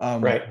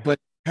 right? But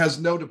has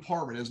no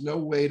department, has no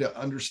way to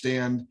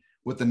understand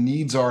what the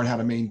needs are and how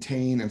to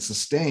maintain and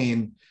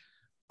sustain.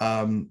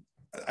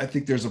 I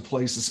think there's a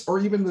place, or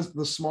even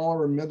the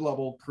smaller and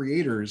mid-level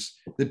creators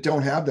that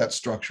don't have that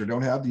structure,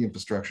 don't have the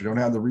infrastructure, don't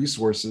have the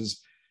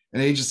resources.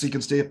 An agency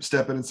can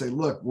step in and say,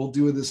 look, we'll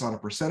do this on a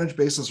percentage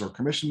basis or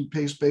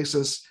commission-based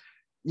basis.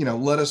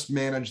 Let us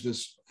manage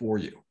this for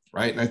you,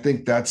 right? And I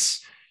think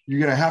you're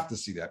going to have to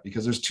see that,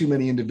 because there's too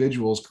many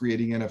individuals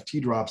creating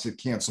NFT drops that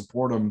can't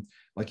support them,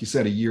 like you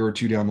said, a year or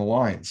two down the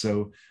line.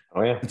 So,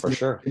 it's for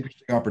sure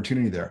interesting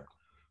opportunity there.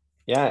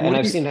 Yeah, and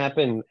I've seen it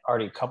happen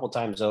already a couple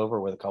times over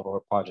with a couple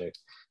of projects.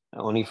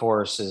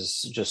 Uniforce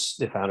is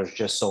the founders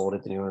just sold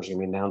it. The new owner's going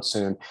to be announced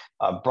soon.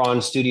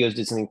 Braun Studios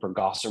did something for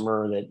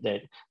Gossamer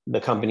that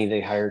the company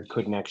they hired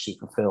couldn't actually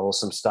fulfill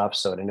some stuff,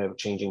 so it ended up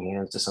changing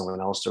hands to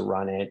someone else to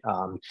run it.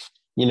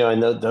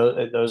 And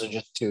those are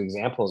just two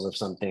examples of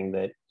something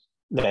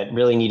that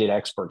really needed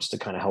experts to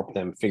kind of help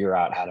them figure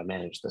out how to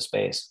manage the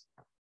space.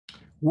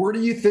 Where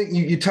do you think,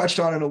 you touched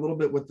on it a little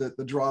bit with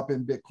the drop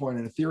in Bitcoin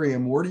and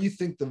Ethereum, where do you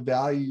think the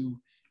value,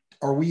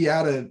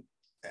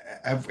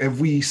 have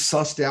we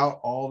sussed out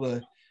all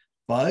the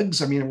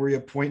bugs? I mean, are we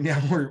at a point now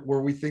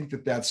where we think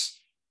that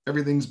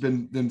everything's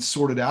been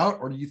sorted out,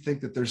 or do you think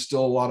that there's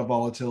still a lot of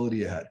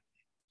volatility ahead?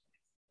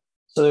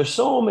 So there's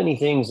so many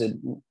things that,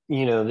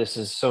 this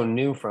is so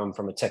new from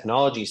a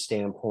technology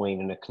standpoint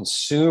and a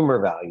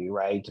consumer value,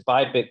 right? To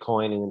buy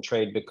Bitcoin and then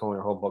trade Bitcoin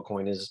or hold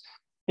Bitcoin is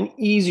an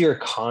easier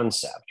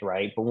concept,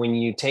 right? But when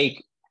you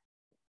take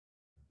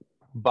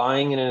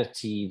buying an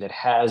NFT that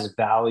has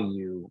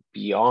value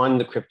beyond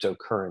the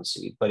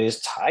cryptocurrency, but is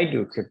tied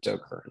to a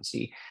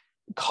cryptocurrency,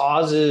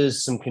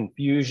 causes some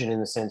confusion in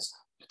the sense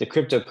if the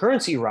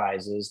cryptocurrency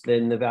rises,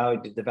 then the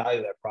value of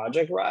that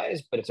project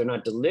rise. But if they're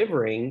not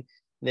delivering,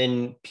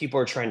 then people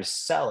are trying to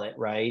sell it,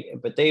 right?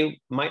 But they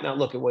might not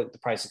look at what the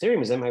price of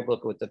Ethereum is. They might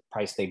look at what the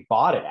price they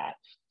bought it at.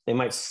 They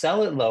might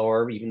sell it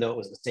lower, even though it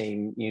was the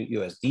same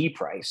USD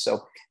price.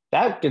 So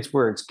that gets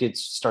where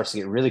starts to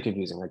get really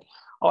confusing. Like,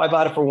 oh, I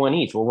bought it for 1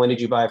 ETH. Well, when did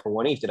you buy it for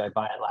 1 ETH? Did I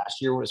buy it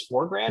last year when it was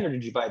 $4,000, or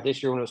did you buy it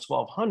this year when it was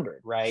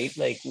 1,200? Right?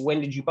 Like,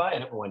 when did you buy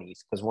it at 1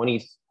 ETH? Because 1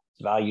 ETH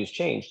values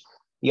changed.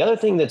 The other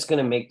thing that's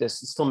going to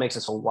still makes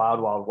this a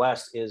wild, wild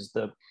west is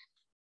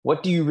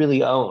what do you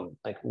really own?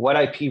 Like, what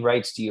IP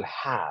rights do you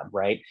have?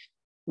 Right?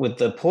 With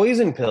the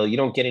poison pill, you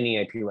don't get any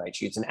IP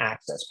rights. It's an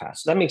access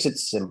pass. So that makes it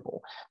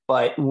simple.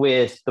 But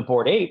with the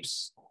Bored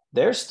Apes,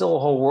 there's still a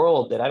whole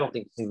world that I don't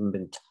think has even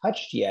been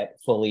touched yet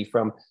fully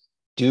from,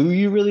 do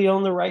you really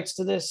own the rights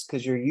to this?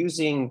 Because you're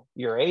using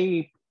your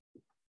ape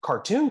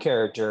cartoon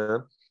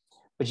character,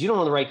 but you don't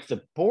own the right to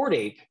the Bored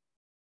Ape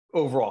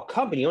overall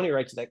company. You own the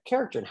right to that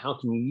character, and how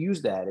can you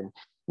use that? And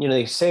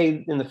they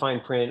say in the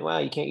fine print,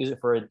 well, you can't use it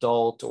for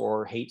adult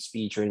or hate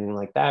speech or anything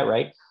like that,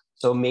 right?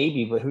 So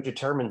maybe, but who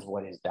determines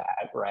what is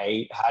that,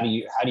 right? How do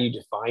you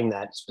define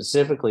that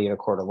specifically in a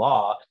court of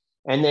law?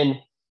 And then,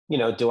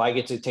 do I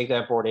get to take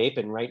that Bored Ape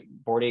and write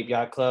Bored Ape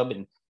Yacht Club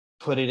and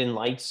put it in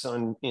lights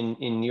in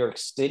New York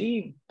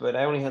City? But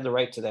I only have the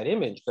right to that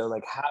image. So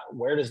like,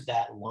 where does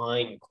that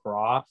line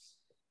cross?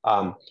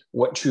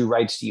 What true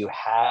rights do you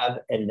have?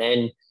 And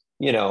then,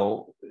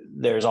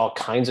 there's all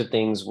kinds of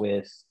things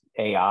with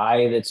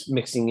AI that's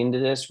mixing into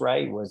this,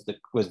 right? Was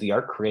the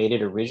art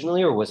created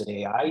originally, or was it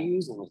AI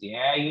used? And was the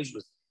AI used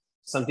with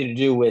something to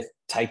do with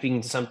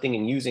typing something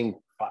and using,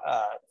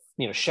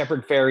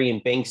 Shepard Fairey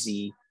and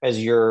Banksy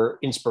as your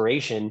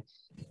inspiration,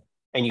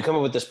 and you come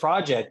up with this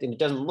project and it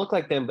doesn't look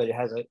like them, but it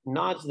has a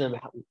nod to them.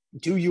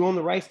 Do you own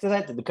the rights to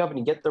that? Did the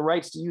company get the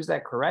rights to use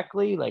that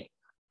correctly? Like,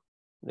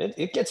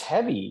 it gets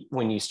heavy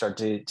when you start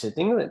to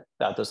think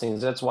about those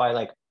things. That's why,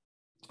 like,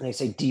 they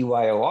say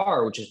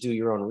DYOR, which is do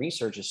your own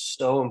research, is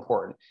so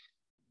important.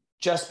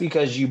 Just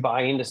because you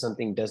buy into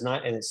something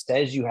and it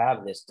says you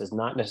have this, does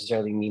not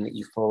necessarily mean that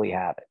you fully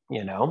have it,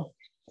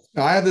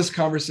 Now, I have this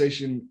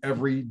conversation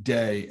every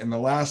day. And the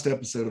last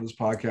episode of this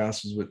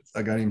podcast was with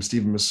a guy named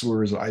Stephen Massour,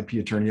 who's an IP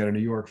attorney out of New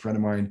York, friend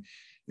of mine.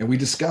 And we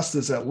discussed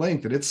this at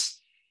length, that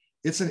it's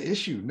an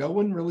issue. No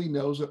one really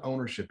knows what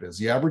ownership is.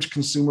 The average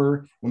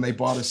consumer, when they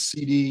bought a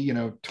CD,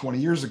 20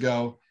 years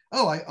ago,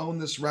 oh, I own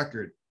this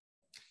record.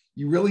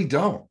 You really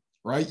don't,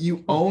 right?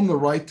 You own the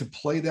right to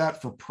play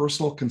that for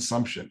personal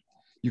consumption.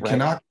 You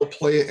cannot go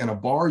play it in a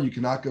bar. You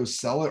cannot go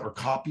sell it or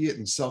copy it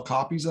and sell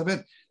copies of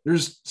it.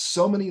 There's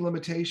so many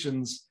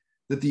limitations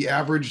that the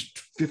average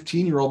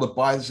 15-year-old that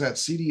buys that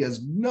CD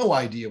has no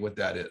idea what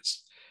that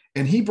is.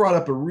 And he brought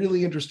up a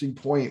really interesting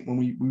point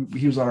when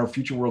he was on our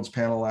Future Worlds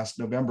panel last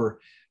November,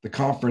 the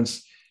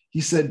conference. He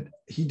said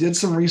he did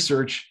some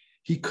research.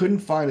 He couldn't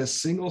find a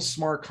single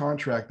smart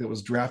contract that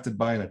was drafted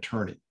by an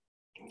attorney.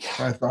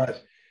 I thought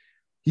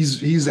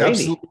he's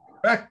absolutely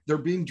correct. They're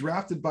being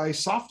drafted by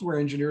software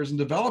engineers and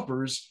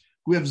developers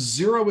who have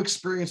zero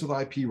experience with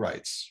IP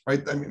rights,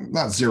 right? I mean,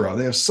 not zero,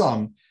 they have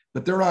some,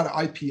 but they're not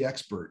an IP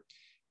expert.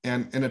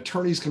 And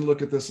attorneys can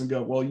look at this and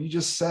go, well, you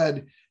just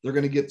said they're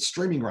going to get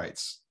streaming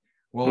rights.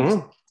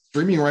 Well,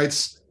 streaming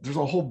rights, there's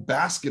a whole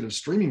basket of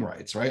streaming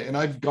rights, right? And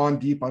I've gone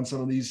deep on some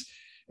of these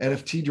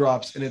NFT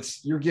drops, and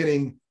you're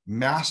getting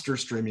master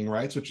streaming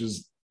rights, which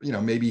is,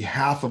 maybe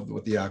half of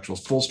what the actual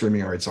full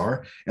streaming rights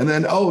are. And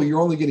then,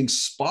 you're only getting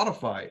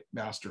Spotify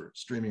master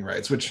streaming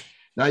rights, which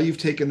now you've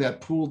taken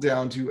that pool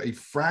down to a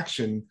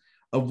fraction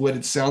of what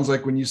it sounds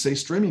like when you say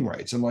streaming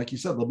rights. And like you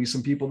said, there'll be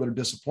some people that are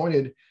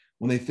disappointed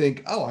when they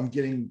think,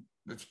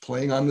 it's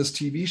playing on this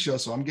TV show,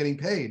 so I'm getting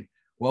paid.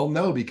 Well,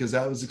 no, because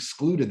that was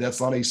excluded.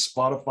 That's not a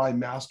Spotify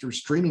master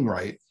streaming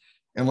right.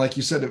 And like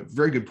you said, a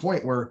very good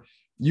point, where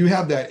you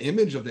have that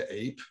image of the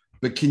ape,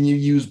 but can you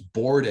use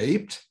Bored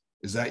Aped?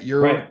 Is that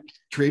your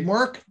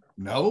trademark?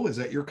 No. Is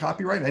that your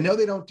copyright? I know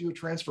they don't do a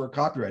transfer of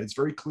copyright. It's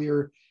very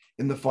clear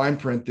in the fine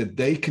print that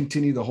they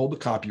continue to hold the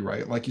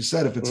copyright. Like you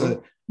said, if it's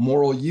a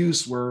moral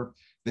use where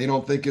they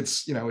don't think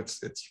it's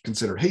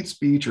considered hate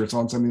speech, or it's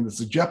on something that's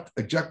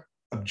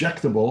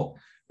objectionable,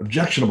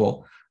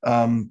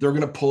 they're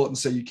going to pull it and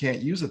say you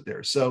can't use it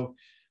there. So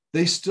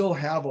they still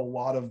have a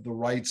lot of the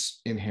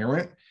rights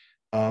inherent,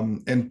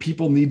 and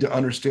people need to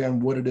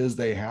understand what it is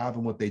they have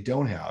and what they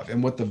don't have,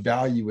 and what the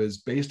value is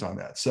based on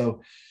that.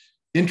 So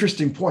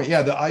interesting point.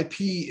 Yeah, the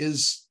IP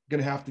is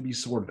going to have to be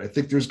sorted. I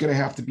think there's going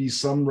to have to be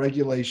some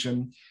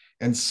regulation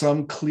and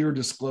some clear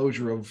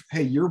disclosure of,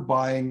 hey, you're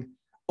buying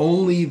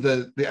only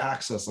the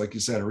access, like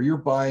you said, or you're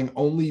buying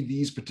only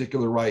these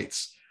particular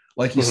rights.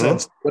 Like you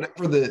said,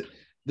 whatever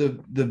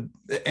the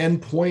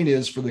end point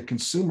is for the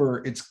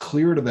consumer, it's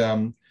clear to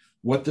them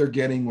what they're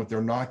getting, what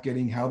they're not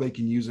getting, how they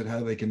can use it, how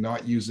they can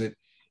not use it,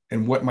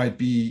 and what might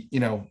be,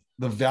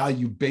 the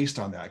value based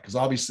on that. Because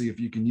obviously, if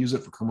you can use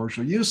it for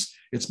commercial use,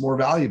 it's more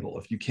valuable.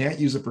 If you can't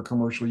use it for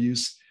commercial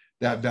use,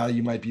 that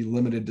value might be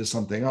limited to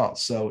something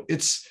else. So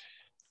it's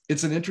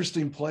an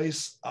interesting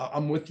place.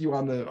 I'm with you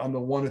on the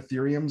one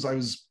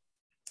Ethereums.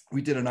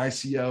 We did an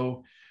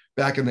ICO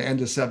back in the end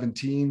of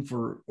 2017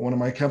 for one of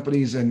my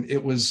companies, and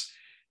it was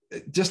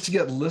just to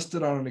get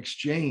listed on an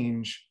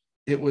exchange.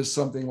 It was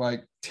something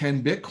like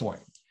 10 Bitcoin,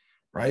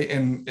 right?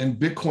 And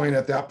Bitcoin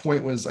at that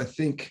point was, I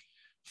think,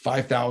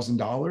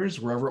 $5,000,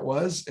 wherever it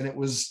was.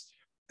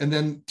 And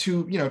then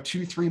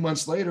 2-3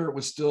 months later, it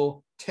was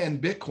still 10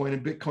 Bitcoin,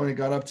 and Bitcoin had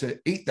got up to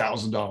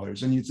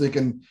 $8,000. And you're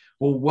thinking,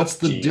 well, what's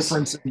the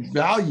difference in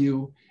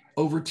value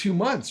over 2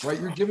 months, right?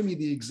 You're giving me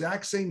the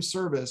exact same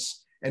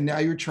service, and now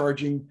you're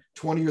charging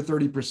 20 or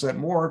 30%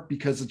 more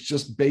because it's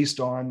just based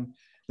on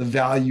the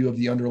value of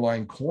the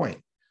underlying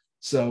coin.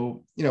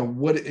 So,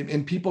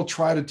 and people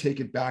try to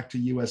take it back to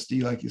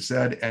USD, like you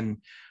said. And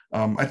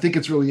I think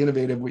it's really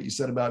innovative what you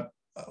said about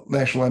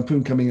National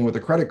Lampoon coming in with a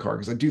credit card,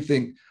 because I do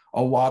think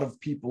a lot of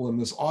people in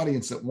this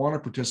audience that want to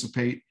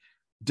participate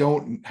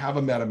don't have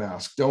a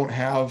MetaMask, don't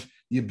have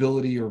the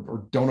ability,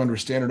 or don't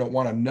understand, or don't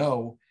want to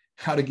know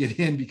how to get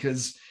in,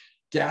 because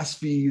gas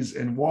fees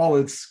and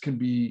wallets can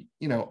be,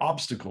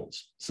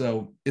 obstacles.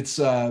 So it's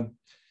an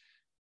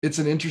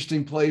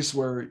interesting place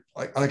where,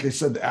 like I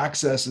said, the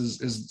access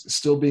is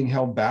still being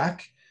held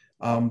back.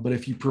 But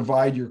if you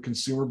provide your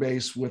consumer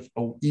base with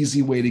an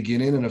easy way to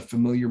get in a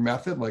familiar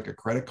method, like a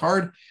credit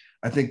card,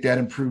 I think that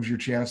improves your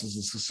chances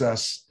of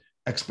success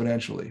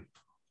exponentially.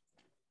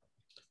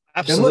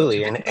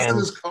 Absolutely. And in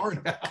this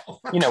car now.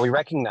 We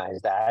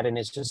recognize that, and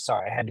it's just,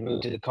 sorry, I had to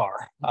move to the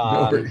car.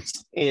 No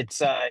worries.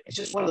 It's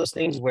just one of those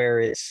things where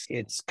it's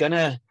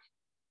gonna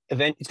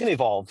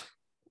evolve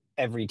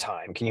every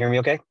time. Can you hear me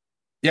okay?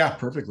 Yeah,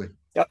 perfectly.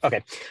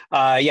 Okay.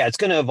 It's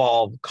going to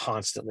evolve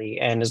constantly.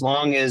 And as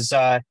long as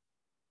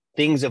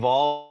things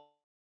evolve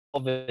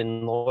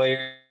and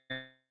lawyers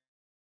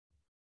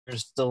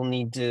still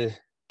need to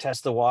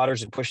test the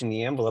waters and pushing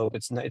the envelope,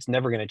 it's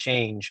never going to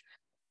change.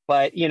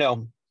 But,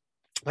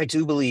 I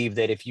do believe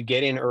that if you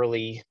get in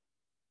early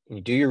and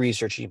you do your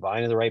research, you buy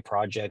into the right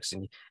projects,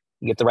 and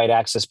you get the right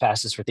access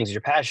passes for things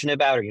you're passionate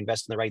about, or you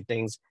invest in the right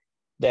things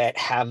that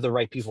have the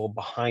right people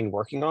behind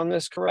working on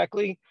this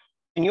correctly.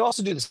 And you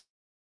also do the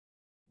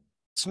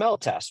smell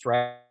test,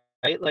 right?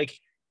 Like,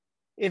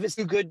 if it's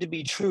too good to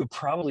be true,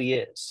 probably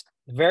is.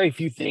 Very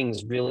few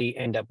things really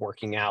end up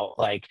working out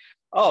like,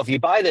 oh, if you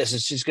buy this,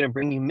 it's just going to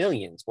bring you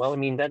millions. Well, I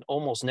mean, that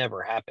almost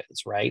never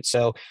happens, right?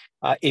 So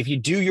if you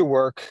do your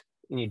work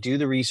and you do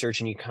the research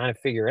and you kind of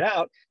figure it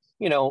out,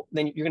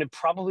 then you're going to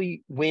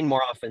probably win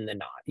more often than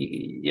not.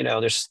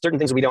 There's certain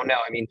things we don't know.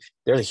 I mean,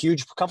 there's a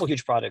couple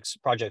huge projects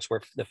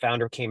where the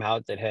founder came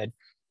out that had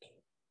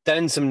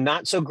done some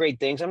not so great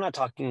things. I'm not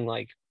talking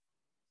like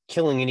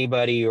killing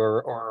anybody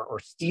or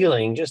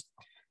stealing, just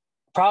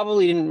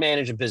probably didn't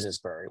manage a business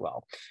very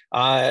well.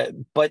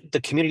 But the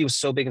community was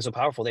so big and so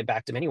powerful, they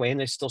backed him anyway, and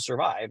they still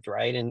survived,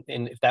 right? And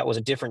if that was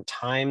a different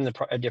time,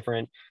 a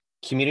different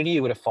community,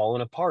 it would have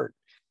fallen apart.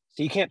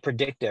 So you can't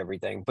predict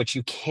everything, but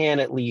you can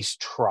at least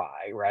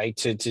try, right?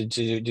 To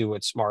do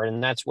what's smart.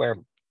 And that's where,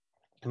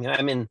 I mean,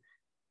 I'm in,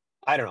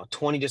 I don't know,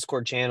 20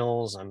 Discord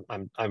channels.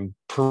 I'm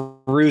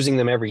perusing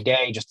them every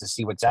day just to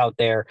see what's out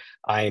there.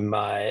 I'm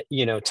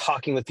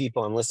talking with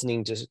people. I'm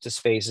listening to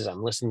spaces.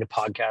 I'm listening to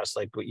podcasts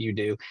like what you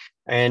do,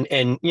 and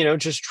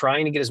just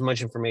trying to get as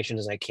much information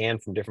as I can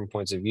from different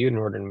points of view in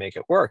order to make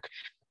it work.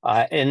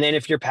 And then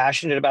if you're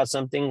passionate about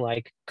something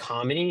like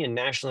comedy, and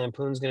National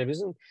Lampoon's going to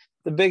do,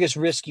 the biggest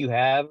risk you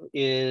have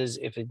is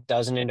if it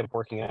doesn't end up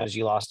working out, as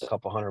you lost a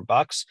couple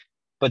 $100.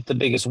 But the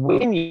biggest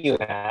win you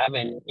have,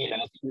 and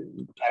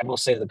I will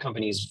say the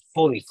company is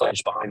fully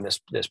fledged behind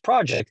this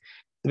project.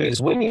 The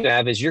biggest win you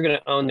have is you're going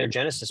to own their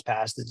Genesis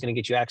Pass. That's going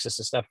to get you access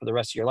to stuff for the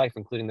rest of your life,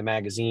 including the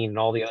magazine and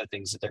all the other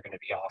things that they're going to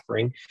be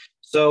offering.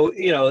 So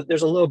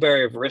there's a low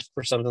barrier of risk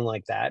for something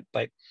like that,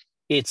 but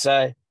it's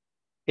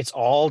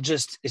all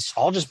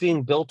just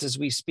being built as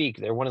we speak.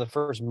 They're one of the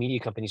first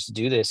media companies to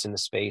do this in the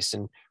space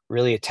and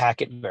really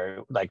attack it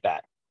very like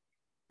that.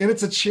 And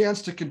it's a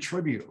chance to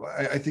contribute.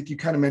 I think you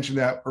kind of mentioned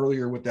that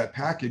earlier with that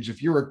package.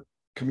 If you're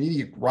a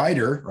comedic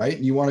writer, right,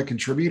 and you want to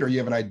contribute or you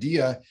have an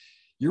idea,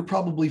 you're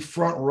probably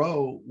front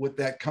row with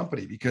that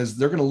company because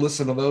they're going to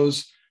listen to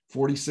those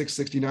 46,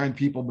 69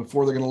 people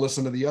before they're going to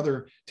listen to the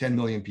other 10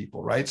 million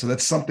people, right? So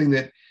that's something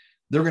that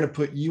they're going to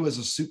put you as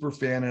a super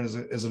fan and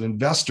as an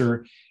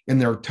investor in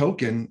their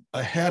token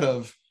ahead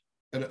of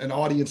an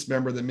audience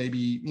member that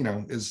maybe,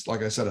 is,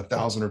 like I said,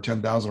 1,000 or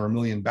 10,000 or a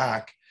million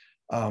back.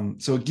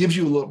 So it gives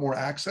you a little more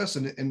access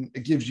and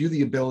it gives you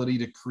the ability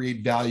to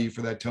create value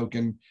for that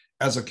token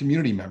as a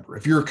community member.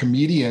 If you're a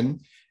comedian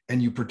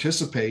and you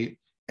participate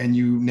and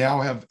you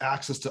now have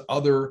access to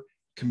other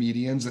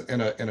comedians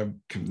and a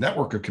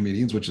network of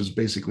comedians, which is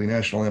basically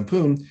National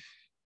Lampoon,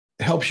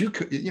 it helps you,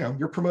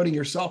 you're promoting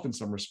yourself in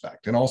some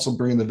respect and also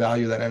bringing the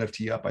value of that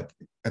NFT up,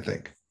 I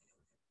think.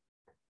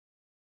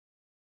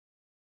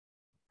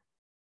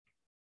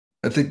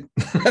 I think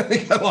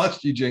I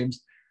lost you,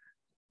 James.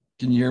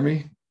 Can you hear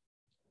me?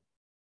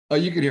 Oh,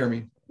 you could hear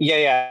me.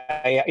 Yeah.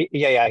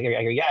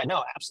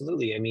 No,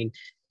 absolutely. I mean,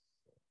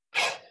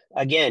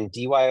 again,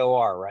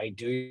 DYOR, right?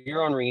 Do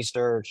your own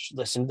research,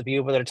 listen to the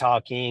people that are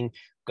talking,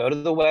 go to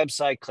the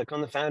website, click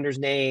on the founder's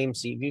name,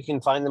 see if you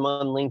can find them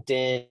on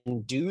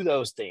LinkedIn, do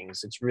those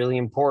things. It's really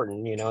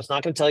important. It's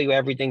not going to tell you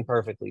everything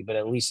perfectly, but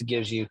at least it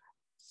gives you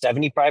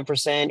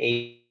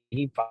 75%,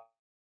 85%,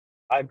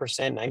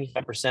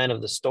 95%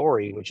 of the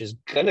story, which is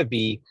going to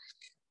be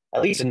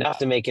at least enough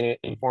to make an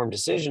informed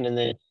decision. And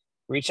then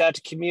reach out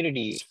to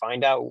communities,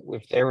 find out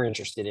if they're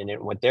interested in it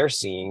and what they're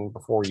seeing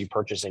before you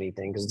purchase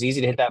anything, because it's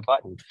easy to hit that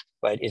button,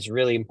 but it's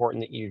really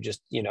important that you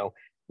just, you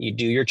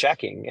do your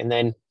checking. And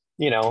then,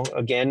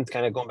 again,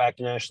 kind of going back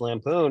to National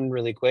Lampoon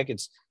really quick,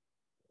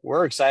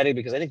 we're excited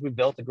because I think we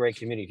built a great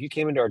community. If you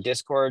came into our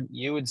Discord,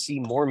 you would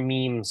see more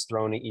memes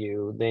thrown at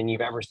you than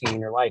you've ever seen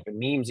in your life, and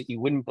memes that you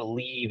wouldn't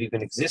believe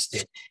even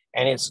existed.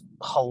 And it's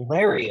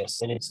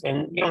hilarious. And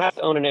you don't have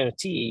to own an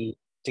NFT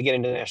to get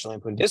into the National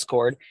Lampoon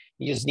Discord.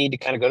 You just need to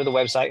kind of go to the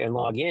website and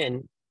log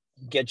in,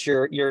 get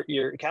your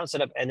account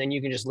set up, and then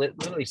you can just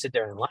literally sit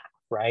there and laugh,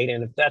 right?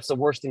 And if that's the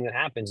worst thing that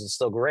happens, it's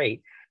still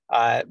great.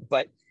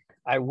 But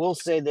I will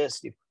say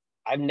this,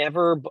 I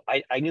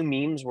knew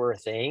memes were a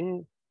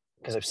thing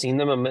because I've seen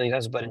them a million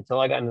times, but until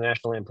I got in the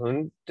National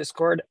Lampoon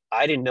Discord,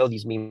 I didn't know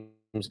these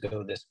memes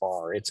go this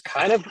far. It's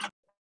kind of...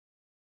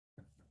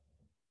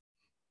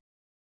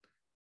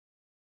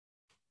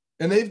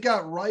 And they've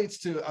got rights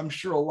to, I'm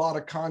sure, a lot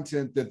of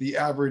content that the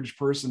average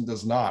person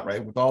does not,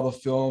 right? With all the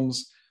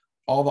films,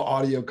 all the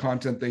audio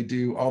content they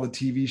do, all the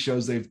TV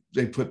shows they've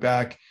put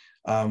back.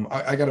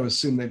 I got to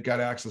assume they've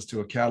got access to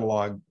a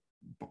catalog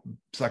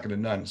second to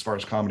none as far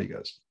as comedy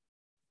goes.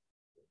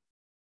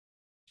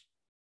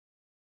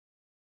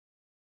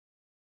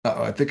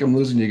 I think I'm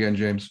losing you again,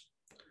 James.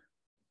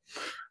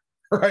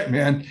 All right,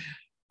 man.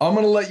 I'm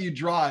going to let you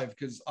drive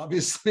because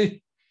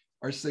obviously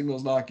our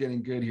signal's not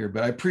getting good here,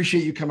 but I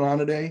appreciate you coming on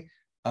today.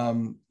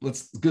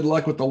 Good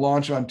luck with the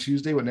launch on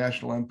Tuesday with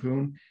National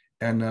Lampoon,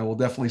 and we'll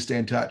definitely stay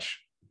in touch.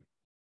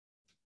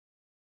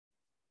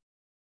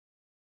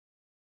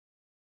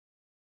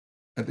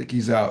 I think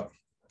he's out.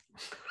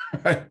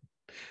 All right.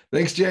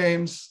 Thanks,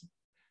 James.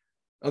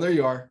 Oh, there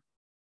you are.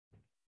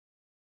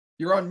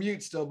 You're on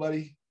mute still,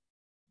 buddy.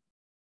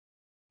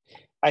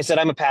 I said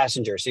I'm a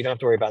passenger, so you don't have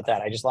to worry about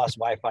that. I just lost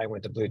Wi-Fi and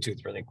went to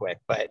Bluetooth really quick.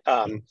 But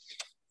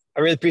I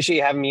really appreciate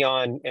you having me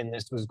on, and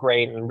this was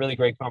great and a really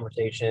great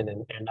conversation.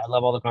 And I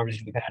love all the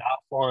conversations we've had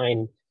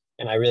offline,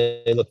 and I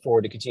really look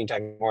forward to continuing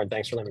talking more. And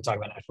thanks for letting me talk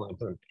about National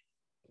Lampoon.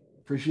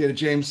 Appreciate it,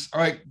 James.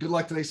 All right. Good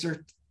luck today,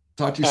 sir.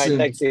 Talk to you All right. soon.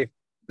 Thanks, Steve.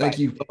 Thank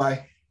Bye. you.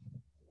 Bye-bye.